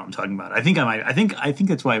 I don't know what I'm talking about. I think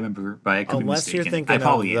that's why I remember. But I could be mistaken.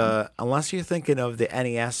 Unless you're thinking of the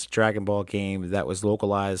NES Dragon Ball game that was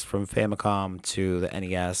localized from Famicom to the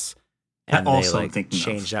NES, and they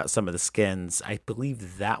changed out some of the skins. I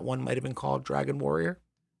believe that one might have been called Dragon Warrior.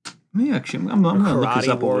 Yeah, actually, I'm going to look this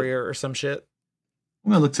up. Warrior or some shit.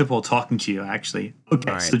 I'm going to look this up while talking to you. Actually,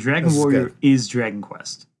 okay. Right. So Dragon Warrior is Dragon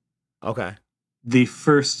Quest. Okay. The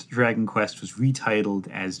first Dragon Quest was retitled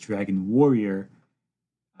as Dragon Warrior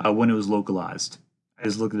when it was localized. I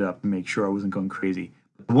just looked it up to make sure I wasn't going crazy.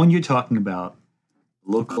 The one you're talking about,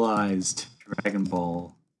 localized Dragon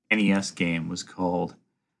Ball NES game, was called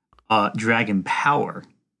Dragon Power.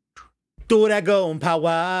 Dragon Power.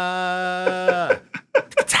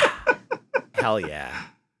 Hell yeah.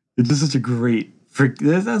 It's just such a great.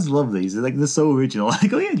 That's lovely. It's like, this is so original.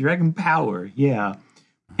 Like, oh yeah, Dragon Power. Yeah.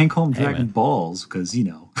 Can't call them Dragon Balls because,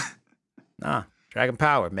 Nah, Dragon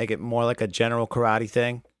Power. Make it more like a general karate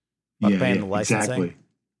thing. Like paying the licensing. Exactly.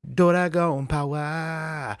 Dragon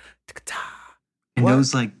Power. And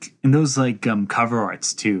those cover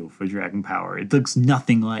arts too for Dragon Power. It looks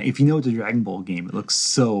nothing like, if you know it's a Dragon Ball game, it looks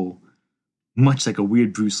so much like a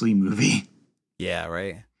weird Bruce Lee movie. Yeah,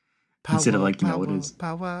 right. Power, instead of what is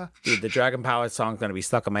power. Dude, the Dragon Power song's gonna be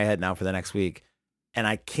stuck in my head now for the next week, and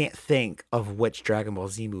I can't think of which Dragon Ball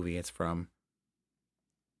Z movie it's from.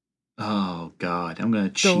 Oh God, I'm gonna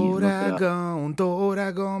cheat. Dragon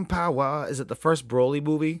Power. Is it the first Broly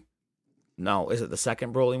movie? No, is it the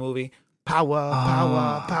second Broly movie? Power.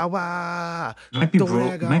 Might be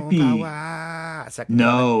Power.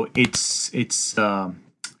 No, it's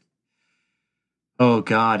oh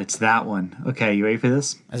God, it's that one. Okay, you ready for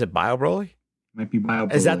this? Is it Bio Broly? Might be Bio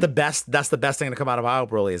Broly. Is that the best? That's the best thing to come out of Bio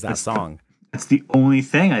Broly is that song. That's the only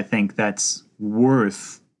thing I think that's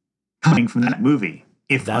worth coming from that movie,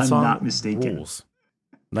 if I'm not mistaken. Rules.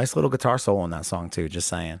 Nice little guitar solo in that song too. Just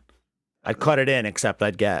saying. I'd cut it in, except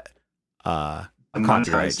I'd get a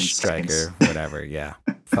copyright strike or whatever. Yeah,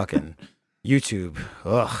 fucking YouTube.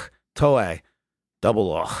 Ugh. Toei.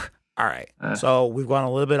 Double ugh. All right. So we've gone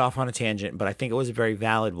a little bit off on a tangent, but I think it was a very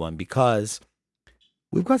valid one because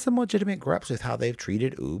we've got some legitimate gripes with how they've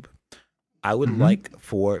treated Oob. I would like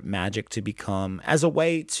for Magic to become, as a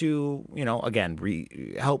way to, again,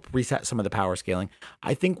 help reset some of the power scaling.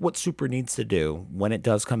 I think what Super needs to do when it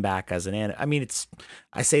does come back as an anime,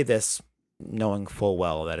 I say this knowing full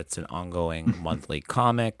well that it's an ongoing monthly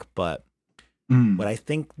comic, but what I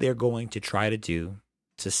think they're going to try to do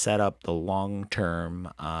to set up the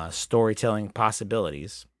long-term storytelling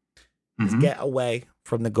possibilities is get away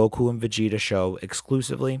from the Goku and Vegeta show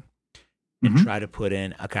exclusively and try to put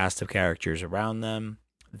in a cast of characters around them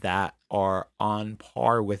that are on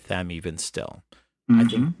par with them even still. I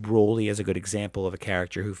think Broly is a good example of a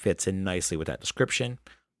character who fits in nicely with that description.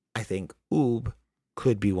 I think Oob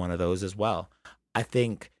could be one of those as well. I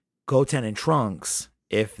think Goten and Trunks,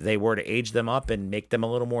 if they were to age them up and make them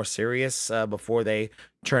a little more serious before they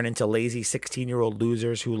turn into lazy 16-year-old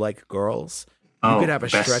losers who like girls, you could have a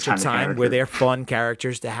stretch of time where they're fun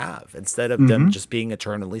characters to have instead of them just being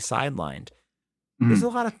eternally sidelined. There's a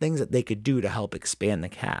lot of things that they could do to help expand the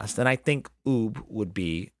cast. And I think Oob would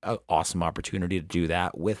be an awesome opportunity to do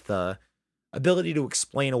that with the ability to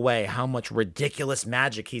explain away how much ridiculous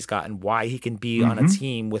magic he's got and why he can be on a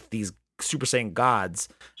team with these Super Saiyan gods,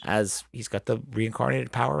 as he's got the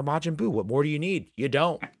reincarnated power of Majin Buu. What more do you need? You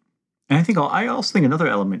don't. And I also think another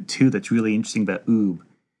element too that's really interesting about Oob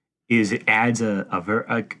is it adds a very,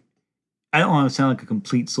 I don't want to sound like a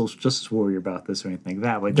complete social justice warrior about this or anything like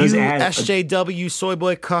that, but it does add SJW soy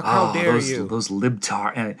boy cuck. How dare you? Those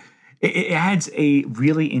libtard. It adds a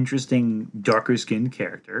really interesting darker skinned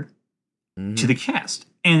character to the cast,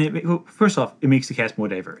 and first off, it makes the cast more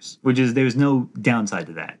diverse, which is there's no downside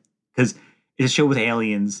to that because it's a show with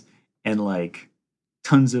aliens and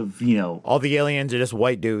tons of all the aliens are just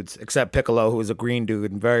white dudes except Piccolo, who is a green dude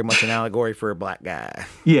and very much an allegory for a black guy.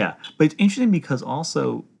 Yeah, but it's interesting because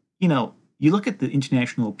also you look at the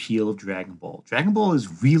international appeal of Dragon Ball. Dragon Ball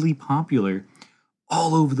is really popular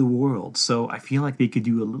all over the world, so I feel like they could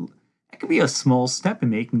do that could be a small step in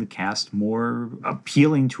making the cast more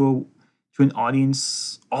appealing to an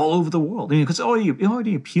audience all over the world. Because it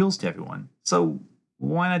already appeals to everyone. So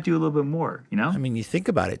why not do a little bit more, you think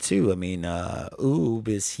about it too. Oob,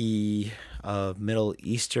 is he of Middle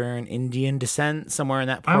Eastern Indian descent, somewhere in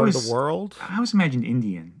that part of the world? I always imagined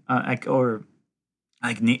Indian, like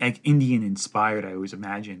Indian inspired. I always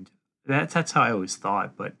imagined that's how I always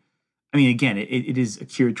thought. But again, it is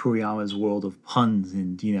Akira Toriyama's world of puns,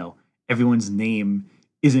 and everyone's name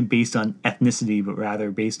isn't based on ethnicity, but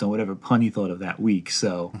rather based on whatever pun he thought of that week.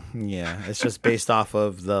 So yeah, it's just based off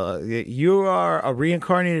of you are a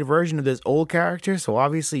reincarnated version of this old character, so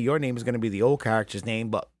obviously your name is going to be the old character's name,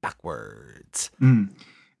 but backwards. And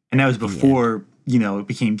that was before it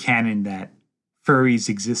became canon that furries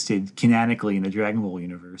existed canonically in the Dragon Ball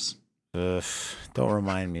universe. Ugh, don't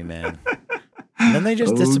remind me, man. And then they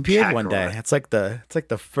just disappeared one day. It's like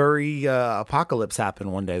the furry apocalypse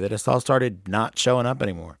happened one day. They just all started not showing up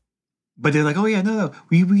anymore. But they're like, oh yeah, no,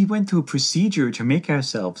 we went through a procedure to make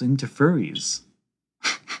ourselves into furries.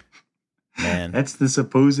 Man, that's the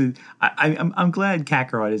supposed. I'm glad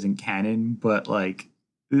Kakarot isn't canon, but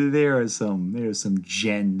there are some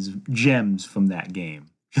gems from that game.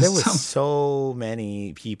 There was so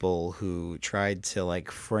many people who tried to like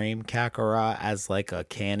frame Kakarot as like a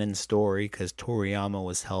canon story because Toriyama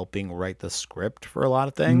was helping write the script for a lot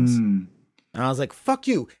of things. And I was like, fuck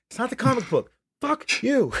you. It's not the comic book. Fuck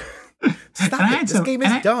you. Stop it. This game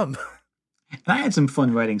is dumb. And I had some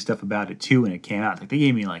fun writing stuff about it too when it came out. Like they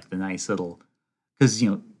gave me like the nice little, because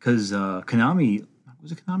Konami,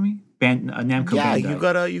 was it Konami? Namco. Yeah,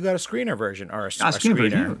 Bandai. you got a screener version or a screener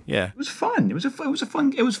version. Yeah, it was fun. It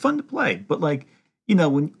was fun to play. But like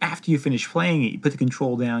when after you finish playing it, you put the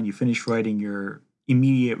control down, you finish writing your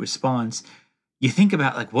immediate response. You think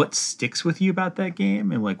about like what sticks with you about that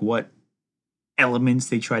game and like what elements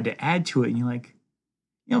they tried to add to it, and you're like,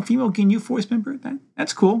 female Ginyu Force member.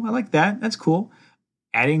 That's cool. I like that. That's cool.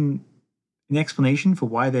 Adding an explanation for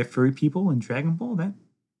why they're furry people in Dragon Ball. That.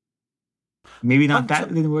 Maybe not that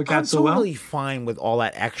didn't work out so well. I'm totally fine with all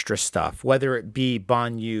that extra stuff, whether it be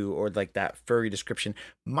Banyu or like that furry description.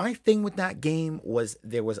 My thing with that game was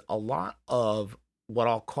there was a lot of what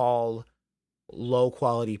I'll call low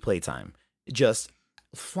quality playtime. Just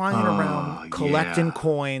flying around, collecting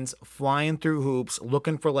coins, flying through hoops,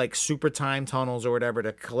 looking for like super time tunnels or whatever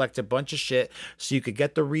to collect a bunch of shit so you could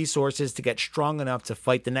get the resources to get strong enough to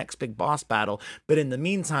fight the next big boss battle. But in the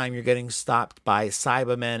meantime, you're getting stopped by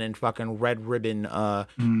Cybermen and fucking Red Ribbon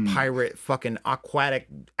pirate fucking aquatic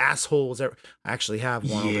assholes. I actually have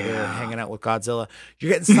one over there hanging out with Godzilla.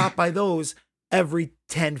 You're getting stopped by those every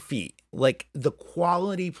 10 feet. Like the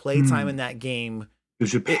quality playtime in that game. It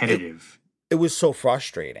was repetitive. It was so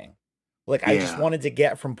frustrating. Like I just wanted to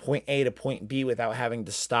get from point A to point B without having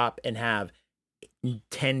to stop and have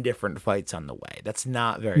 10 different fights on the way. That's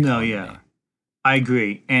not very fun to me. I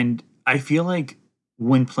agree. And I feel like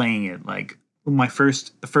when playing it, like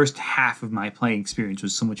the first half of my playing experience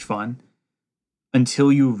was so much fun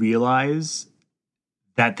until you realize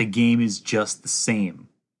that the game is just the same.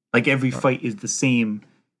 Like every fight is the same.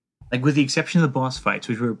 Like with the exception of the boss fights,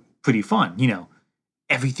 which were pretty fun,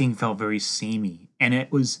 everything felt very samey. And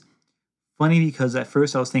it was funny because at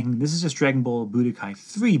first I was thinking, this is just Dragon Ball Budokai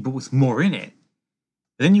 3, but with more in it.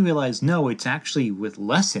 But then you realize, no, it's actually with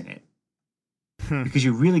less in it. Because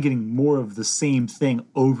you're really getting more of the same thing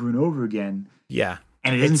over and over again. Yeah.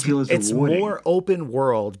 And it doesn't feel as rewarding. It's more open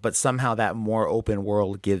world, but somehow that more open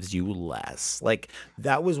world gives you less. Like,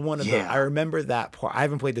 that was one of the... I remember that part. I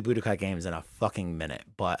haven't played the Budokai games in a fucking minute,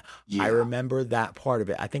 but I remember that part of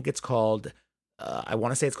it. I think it's called... I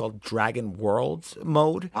want to say it's called Dragon World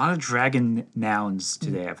mode. A lot of dragon nouns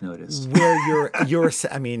today, I've noticed. Where you're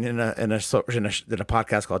I mean, in a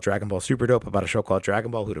podcast called Dragon Ball Super Dope about a show called Dragon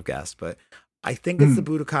Ball, who'd have guessed? But I think it's the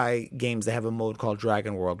Budokai games. They have a mode called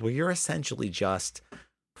Dragon World where you're essentially just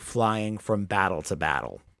flying from battle to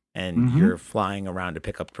battle. And you're flying around to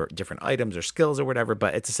pick up different items or skills or whatever.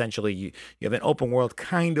 But it's essentially you have an open world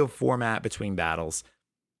kind of format between battles.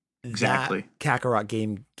 Exactly. That Kakarot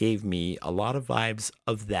game gave me a lot of vibes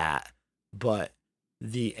of that, but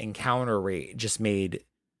the encounter rate just made it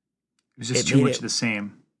was just too much the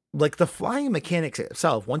same. Like the flying mechanics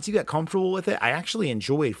itself, once you get comfortable with it, I actually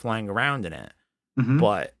enjoyed flying around in it.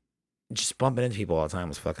 But just bumping into people all the time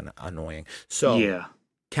was fucking annoying. So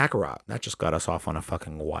Kakarot, that just got us off on a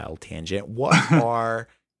fucking wild tangent. What are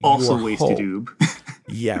also wasted Oob?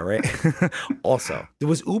 Yeah, right. Also,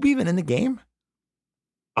 was Oob even in the game?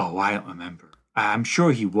 Oh, I don't remember. I'm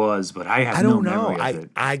sure he was, but I don't know. Memory of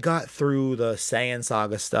it. I got through the Saiyan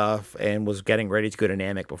Saga stuff and was getting ready to go to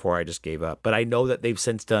Namek before I just gave up. But I know that they've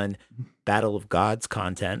since done Battle of Gods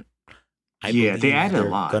content. I believe they added a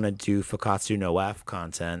lot. They're gonna do Fakatsu no F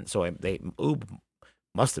content, so Oob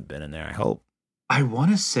must have been in there. I hope. I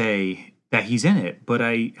want to say that he's in it, but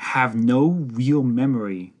I have no real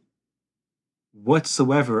memory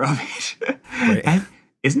whatsoever of it. Right.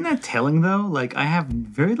 Isn't that telling, though? Like, I have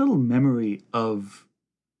very little memory of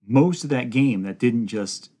most of that game that didn't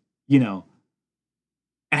just, and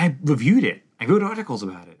I reviewed it. I wrote articles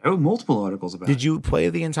about it. I wrote multiple articles about it. Did you play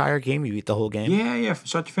the entire game? You beat the whole game? Yeah, from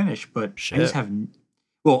start to finish. But I just haven't...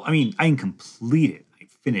 Well, I mean, I didn't complete it. I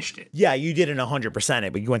finished it. Yeah, you didn't 100%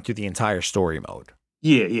 it, but you went through the entire story mode.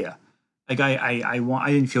 Yeah. Like, I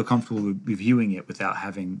didn't feel comfortable reviewing it without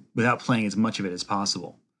playing as much of it as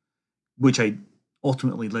possible, which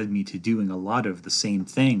ultimately led me to doing a lot of the same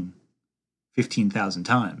thing 15,000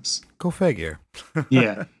 times. Go figure.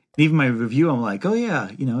 Yeah. And even my review, I'm like, oh yeah,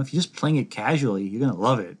 if you're just playing it casually, you're going to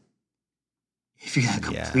love it. If you're going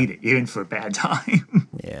to complete it, you're in for a bad time.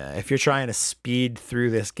 Yeah. If you're trying to speed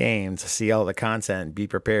through this game to see all the content, be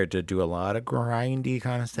prepared to do a lot of grindy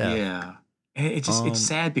kind of stuff. Yeah. And it's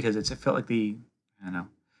sad because it felt like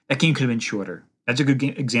that game could have been shorter. That's a good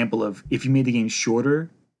example of if you made the game shorter,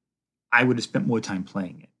 I would have spent more time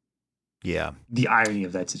playing it. Yeah. The irony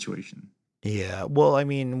of that situation. Yeah. Well, I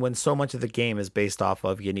mean, when so much of the game is based off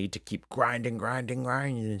of you need to keep grinding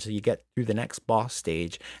until you get through the next boss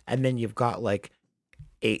stage, and then you've got like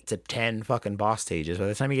 8 to 10 fucking boss stages. By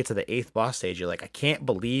the time you get to the 8th boss stage, you're like, I can't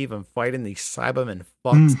believe I'm fighting these Cybermen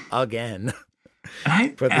fucks again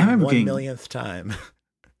for the 1 millionth time.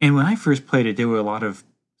 And when I first played it, there were a lot of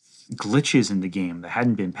glitches in the game that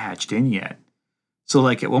hadn't been patched in yet. So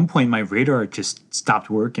like at one point my radar just stopped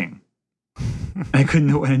working. I didn't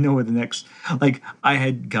know where the next, like I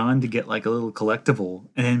had gone to get like a little collectible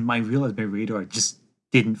and then I realized my radar just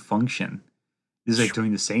didn't function. This is like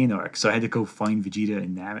during the Saiyan arc. So I had to go find Vegeta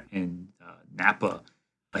and Nappa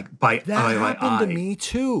like by That eye. happened to me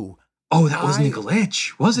too. Oh, that wasn't a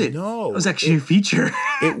glitch, was it? No. It was actually a feature.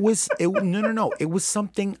 No. It was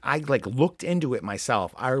something I like looked into it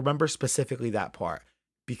myself. I remember specifically that part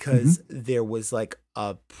because there was like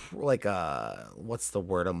a what's the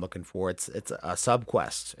word I'm looking for? It's a sub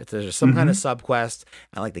quest. There's some kind of sub quest,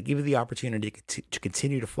 and like they give you the opportunity to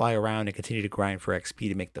continue to fly around and continue to grind for XP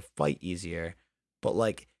to make the fight easier. But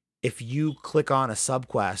like if you click on a sub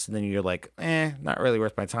quest and then you're like, not really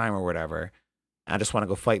worth my time or whatever. I just want to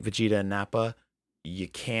go fight Vegeta and Nappa. You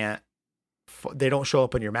can't. They don't show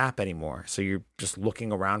up on your map anymore, so you're just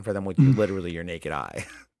looking around for them with literally your naked eye.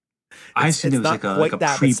 I assumed it was like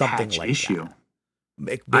a pre-patch issue.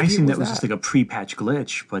 I assumed that was just like a pre-patch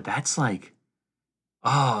glitch, but that's like,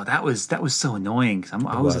 oh, that was so annoying.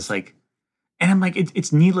 I was just like, and I'm like,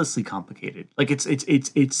 it's needlessly complicated. Like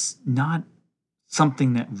it's not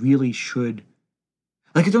something that really should.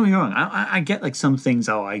 Like, don't get me wrong. I get like some things.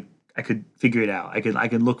 I could figure it out. I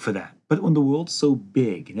could look for that. But when the world's so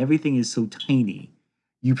big and everything is so tiny,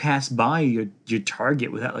 you pass by your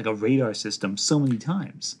target without like a radar system so many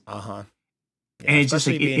times. Yeah, and it's just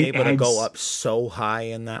like being able to go up so high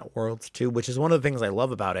in that world too, which is one of the things I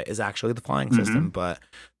love about it, is actually the flying system. But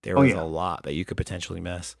there was a lot that you could potentially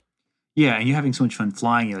miss. Yeah, and you're having so much fun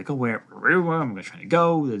flying. You're like, oh, where am I going to try to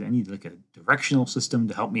go? I need like a directional system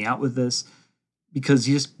to help me out with this, because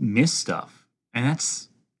you just miss stuff, and that's,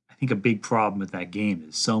 I think, a big problem with that game.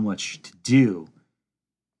 Is so much to do,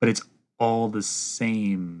 but it's all the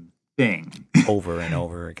same thing over and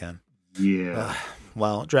over again. Yeah.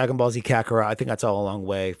 Well, Dragon Ball Z Kakarot, I think that's all a long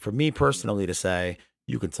way for me personally to say,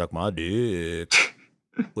 you can suck my dick.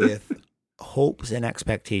 With hopes and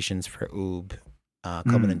expectations for Oob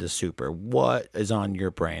coming into Super, what is on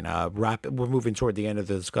your brain? We're moving toward the end of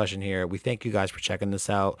the discussion here. We thank you guys for checking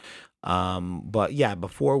this out. But yeah,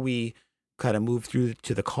 before we kind of move through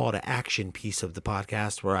to the call to action piece of the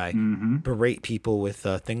podcast, where I berate people with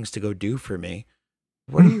things to go do for me,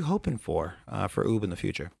 what are you hoping for Oob in the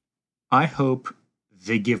future? I hope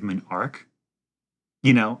they give him an arc.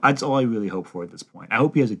 You know, that's all I really hope for at this point. I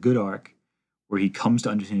hope he has a good arc where he comes to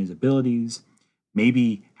understand his abilities,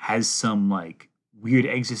 maybe has some like weird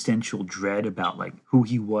existential dread about like who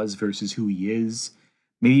he was versus who he is.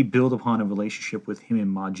 Maybe build upon a relationship with him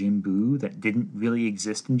and Majin Buu that didn't really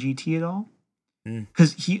exist in GT at all.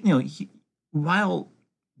 Because he, while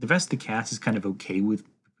the rest of the cast is kind of okay with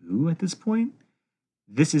Buu at this point,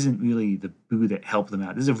 this isn't really the Buu that helped them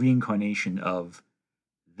out. This is a reincarnation of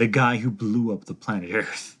the guy who blew up the planet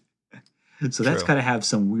Earth. So that's got to have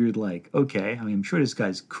some weird, like, okay, I mean, I'm sure this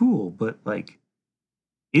guy's cool, but like,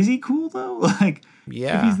 is he cool though? Like,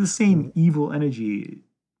 if he's the same evil energy,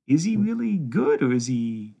 is he really good, or is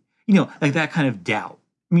he, like that kind of doubt?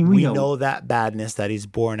 I mean, we know that badness that he's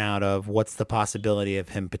born out of. What's the possibility of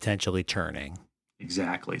him potentially turning?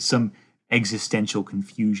 Exactly. Some existential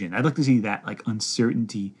confusion. I'd like to see that, like,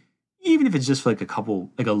 uncertainty, even if it's just for like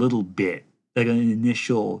a little bit, like an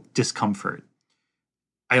initial discomfort.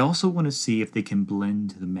 I also want to see if they can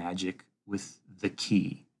blend the magic with the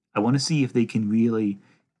ki. I want to see if they can really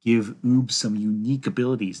give Oob some unique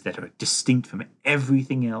abilities that are distinct from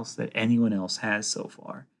everything else that anyone else has so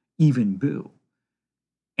far, even Buu.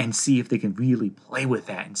 And see if they can really play with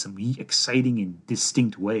that in some exciting and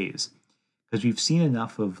distinct ways. Because we've seen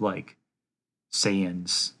enough of like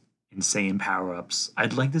Saiyans and Saiyan power-ups.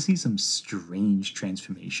 I'd like to see some strange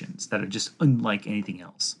transformations that are just unlike anything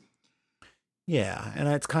else. Yeah, and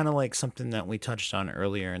it's kind of like something that we touched on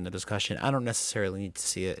earlier in the discussion. I don't necessarily need to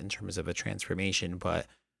see it in terms of a transformation, but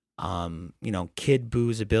Kid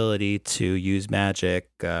Buu's ability to use magic,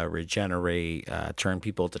 regenerate, turn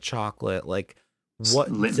people to chocolate, like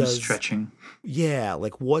what does stretching? Yeah,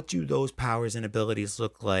 like what do those powers and abilities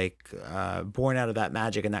look like born out of that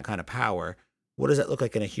magic and that kind of power? What does that look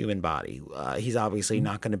like in a human body? He's obviously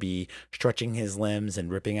not going to be stretching his limbs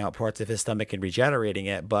and ripping out parts of his stomach and regenerating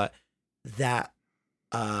it, but that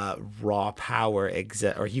raw power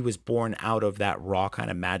or he was born out of that raw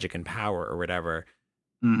kind of magic and power or whatever.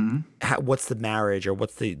 What's the marriage, or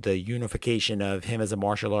what's the unification of him as a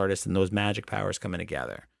martial artist and those magic powers coming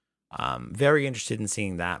together? Very interested in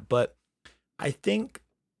seeing that. But I think,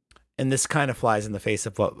 and this kind of flies in the face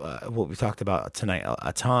of what we talked about tonight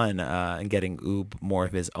a ton, and getting Oob more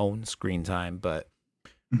of his own screen time. But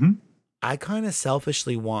I kind of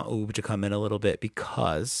selfishly want Oob to come in a little bit,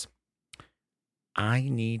 because I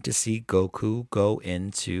need to see Goku go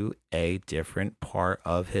into a different part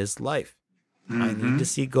of his life. I need to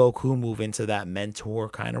see Goku move into that mentor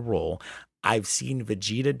kind of role. I've seen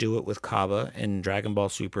Vegeta do it with Kaba in Dragon Ball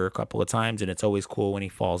Super a couple of times, and it's always cool when he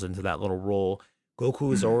falls into that little role.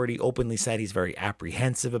 Goku has already openly said he's very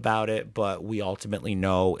apprehensive about it, but we ultimately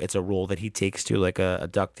know it's a role that he takes to, like a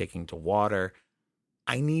duck taking to water.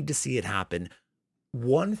 I need to see it happen.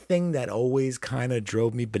 One thing that always kind of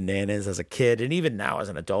drove me bananas as a kid, and even now as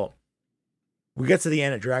an adult, we get to the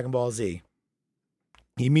end of Dragon Ball Z.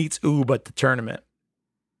 He meets Oob at the tournament.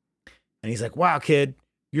 And he's like, wow, kid,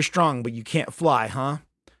 you're strong, but you can't fly, huh?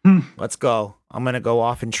 Let's go. I'm going to go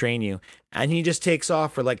off and train you. And he just takes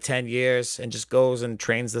off for like 10 years and just goes and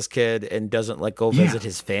trains this kid and doesn't like go visit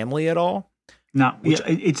his family at all. No,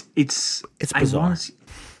 it's bizarre.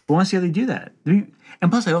 I want to see how they do that. And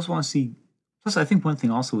plus, I also want to see. Plus, I think one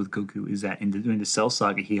thing also with Goku is that during the Cell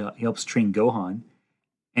Saga, he helps train Gohan,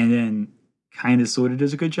 and then kind of sort of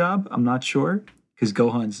does a good job. I'm not sure, because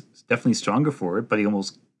Gohan's definitely stronger for it, but he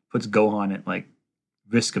almost puts Gohan at like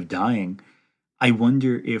risk of dying. I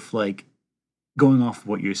wonder if, like, going off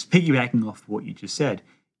what you're piggybacking off what you just said,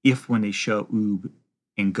 if when they show Oob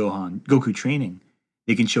and Goku training,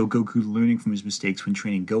 they can show Goku learning from his mistakes when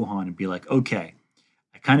training Gohan and be like, okay,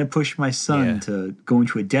 I kind of pushed my son to go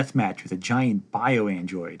into a death match with a giant bio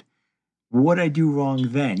android. What did I do wrong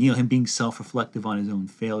then? You know, him being self-reflective on his own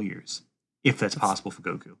failures, if that's possible for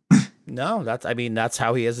Goku. No, that's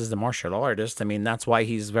how he is as a martial artist. I mean, that's why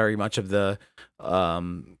he's very much of the,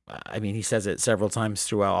 he says it several times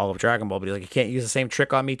throughout all of Dragon Ball, but he's like, you can't use the same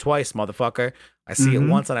trick on me twice, motherfucker. I see it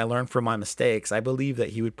once and I learn from my mistakes. I believe that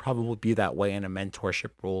he would probably be that way in a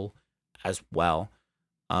mentorship role as well.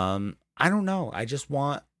 I don't know. I just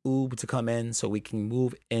want Oob to come in so we can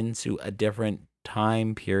move into a different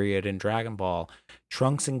time period in Dragon Ball.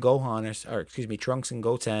 Trunks and Trunks and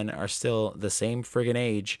Goten are still the same friggin'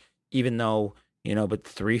 age, even though, but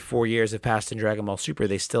 3-4 years have passed in Dragon Ball Super.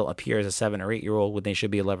 They still appear as a 7 or 8 year old when they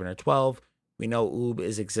should be 11 or 12. We know Oob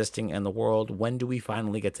is existing in the world. When do we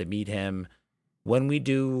finally get to meet him? When we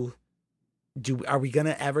do are we going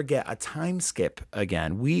to ever get a time skip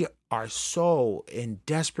again? We are so in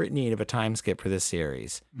desperate need of a time skip for this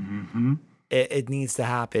series. It needs to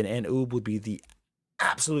happen, and Oob would be the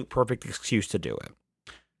absolute perfect excuse to do it.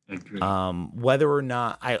 Whether or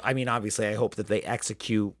not, obviously I hope that they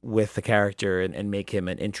execute with the character and make him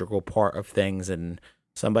an integral part of things, and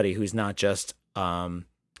somebody who's not just a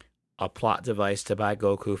plot device to buy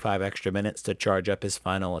Goku 5 extra minutes to charge up his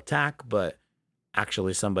final attack, but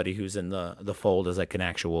actually somebody who's in the fold as like an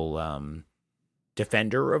actual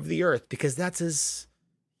defender of the Earth, because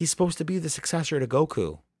he's supposed to be the successor to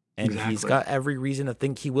Goku, and he's got every reason to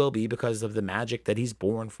think he will be because of the magic that he's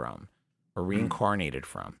born from or reincarnated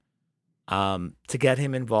from. To get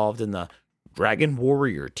him involved in the Dragon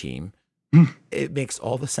Warrior team, it makes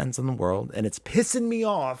all the sense in the world, and it's pissing me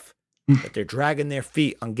off that they're dragging their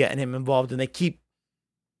feet on getting him involved, and this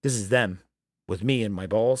is them with me and my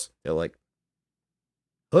balls. They're like,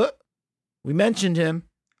 we mentioned him,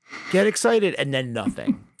 get excited, and then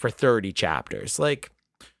nothing for 30 chapters. Like,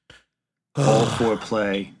 all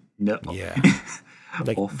foreplay, no. Yeah.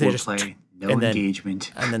 Like, all foreplay, no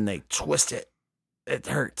engagement. And then they twist it. It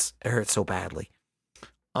hurts. It hurts so badly.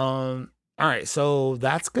 All right, so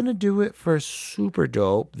that's gonna do it for Super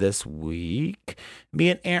Dope this week. Me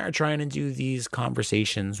and Ant are trying to do these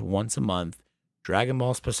conversations once a month, Dragon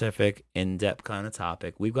Ball specific, in-depth kind of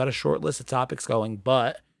topic. We've got a short list of topics going,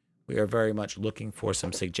 but we are very much looking for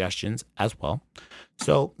some suggestions as well.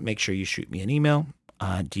 So make sure you shoot me an email,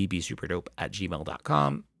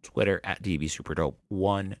 dbsuperdope@gmail.com, Twitter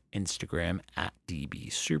 @dbsuperdope1, Instagram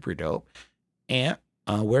 @dbsuperdope. And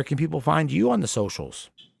where can people find you on the socials?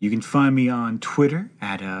 You can find me on Twitter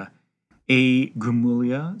at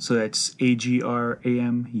 @Gramulia. So that's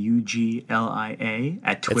AGRAMUGLIA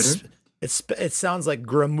at Twitter. It sounds like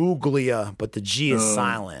Gramuglia, but the G is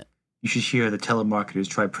silent. You should hear the telemarketers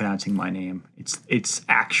try pronouncing my name. It's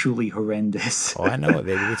actually horrendous. Oh, I know it,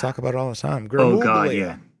 baby. We talk about it all the time. Gramuglia. Oh, God,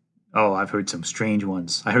 yeah. Oh, I've heard some strange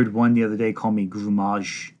ones. I heard one the other day call me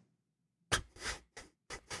Grumage.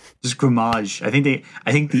 Just Grammage. I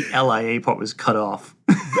think the LIA part was cut off.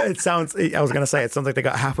 It sounds. I was gonna say it sounds like they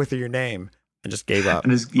got halfway through your name and just gave up.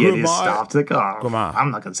 And they just stopped. Like, Grammage.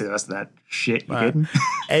 I'm not gonna say the rest of that shit. You kidding?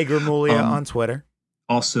 Agrimulia on Twitter.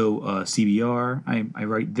 Also, CBR. I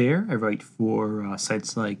write there. I write for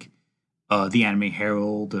sites like the Anime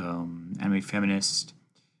Herald, Anime Feminist.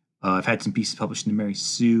 I've had some pieces published in the Mary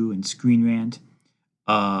Sue and Screen Rant.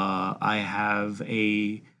 I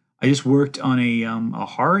just worked on a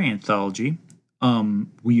horror anthology.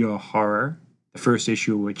 We Are Horror, the first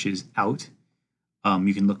issue, which is out.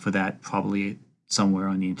 You can look for that probably somewhere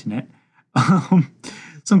on the internet.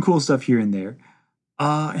 Some cool stuff here and there.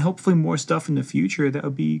 And hopefully more stuff in the future that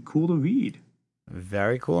would be cool to read.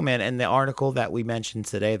 Very cool, man. And the article that we mentioned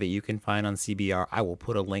today that you can find on CBR, I will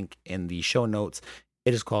put a link in the show notes.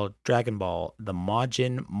 It is called Dragon Ball, the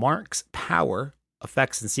Majin Marks Power,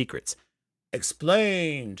 Effects, and Secrets.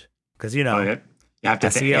 Explained. Because, you know, you have to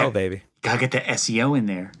SEO, baby. You gotta get the SEO in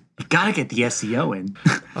there. You gotta get the SEO in.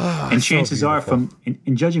 Oh, and chances are,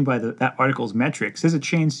 in judging by that article's metrics, there's a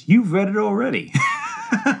chance you've read it already.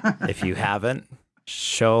 If you haven't,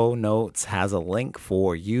 show notes has a link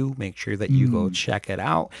for you. Make sure that you go check it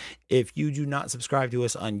out. If you do not subscribe to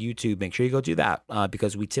us on YouTube, make sure you go do that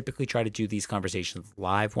because we typically try to do these conversations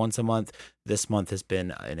live once a month. This month has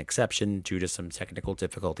been an exception due to some technical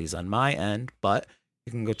difficulties on my end, but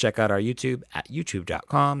you can go check out our YouTube at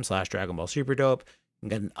youtube.com/Dragon Ball Super Dope. You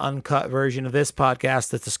can get an uncut version of this podcast,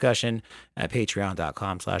 this discussion, at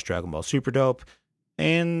patreon.com/Dragon Ball Super Dope.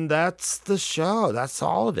 And that's the show. That's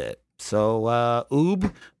all of it. So,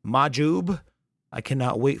 Majub, I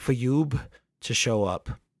cannot wait for Yub to show up.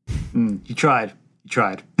 You tried.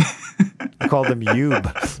 I called him Yub.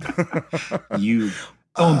 Yub.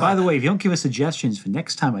 Oh, and by the way, if you don't give us suggestions for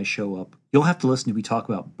next time I show up, you'll have to listen to me talk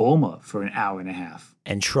about Bulma for an hour and a half.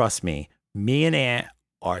 And trust me and Ant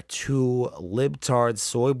are two libtard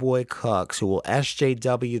soy boy cucks who will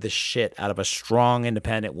SJW the shit out of a strong,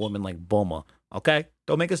 independent woman like Bulma. Okay?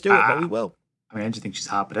 Don't make us do it, but we will. I mean, I just think she's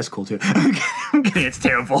hot, but that's cool too. I'm kidding, it's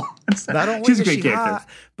terrible. Not only she's a is great she character, hot,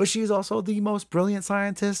 but she's also the most brilliant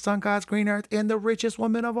scientist on God's green earth and the richest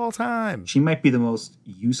woman of all time. She might be the most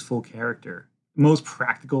useful character, most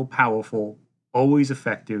practical, powerful, always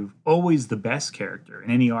effective, always the best character in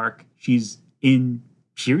any arc she's in,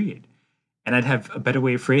 period. And I'd have a better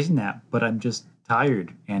way of phrasing that, but I'm just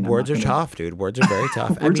tired. And words are tough, dude. Words are very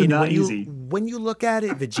tough. Words are not easy. When you look at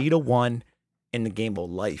it, Vegeta won in the game of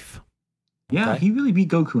life. Yeah, okay? He really beat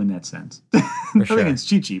Goku in that sense. Nothing against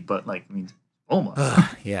Chi-Chi, but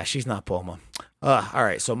Bulma. Yeah, she's not Bulma. All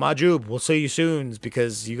right, so Majub, we'll see you soon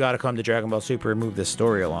because you got to come to Dragon Ball Super and move this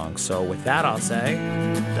story along. So with that, I'll say,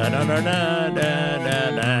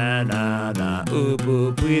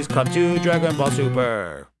 please come to Dragon Ball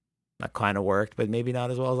Super. That kind of worked, but maybe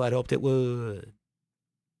not as well as I'd hoped it would.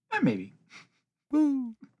 Maybe.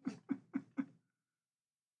 Woo.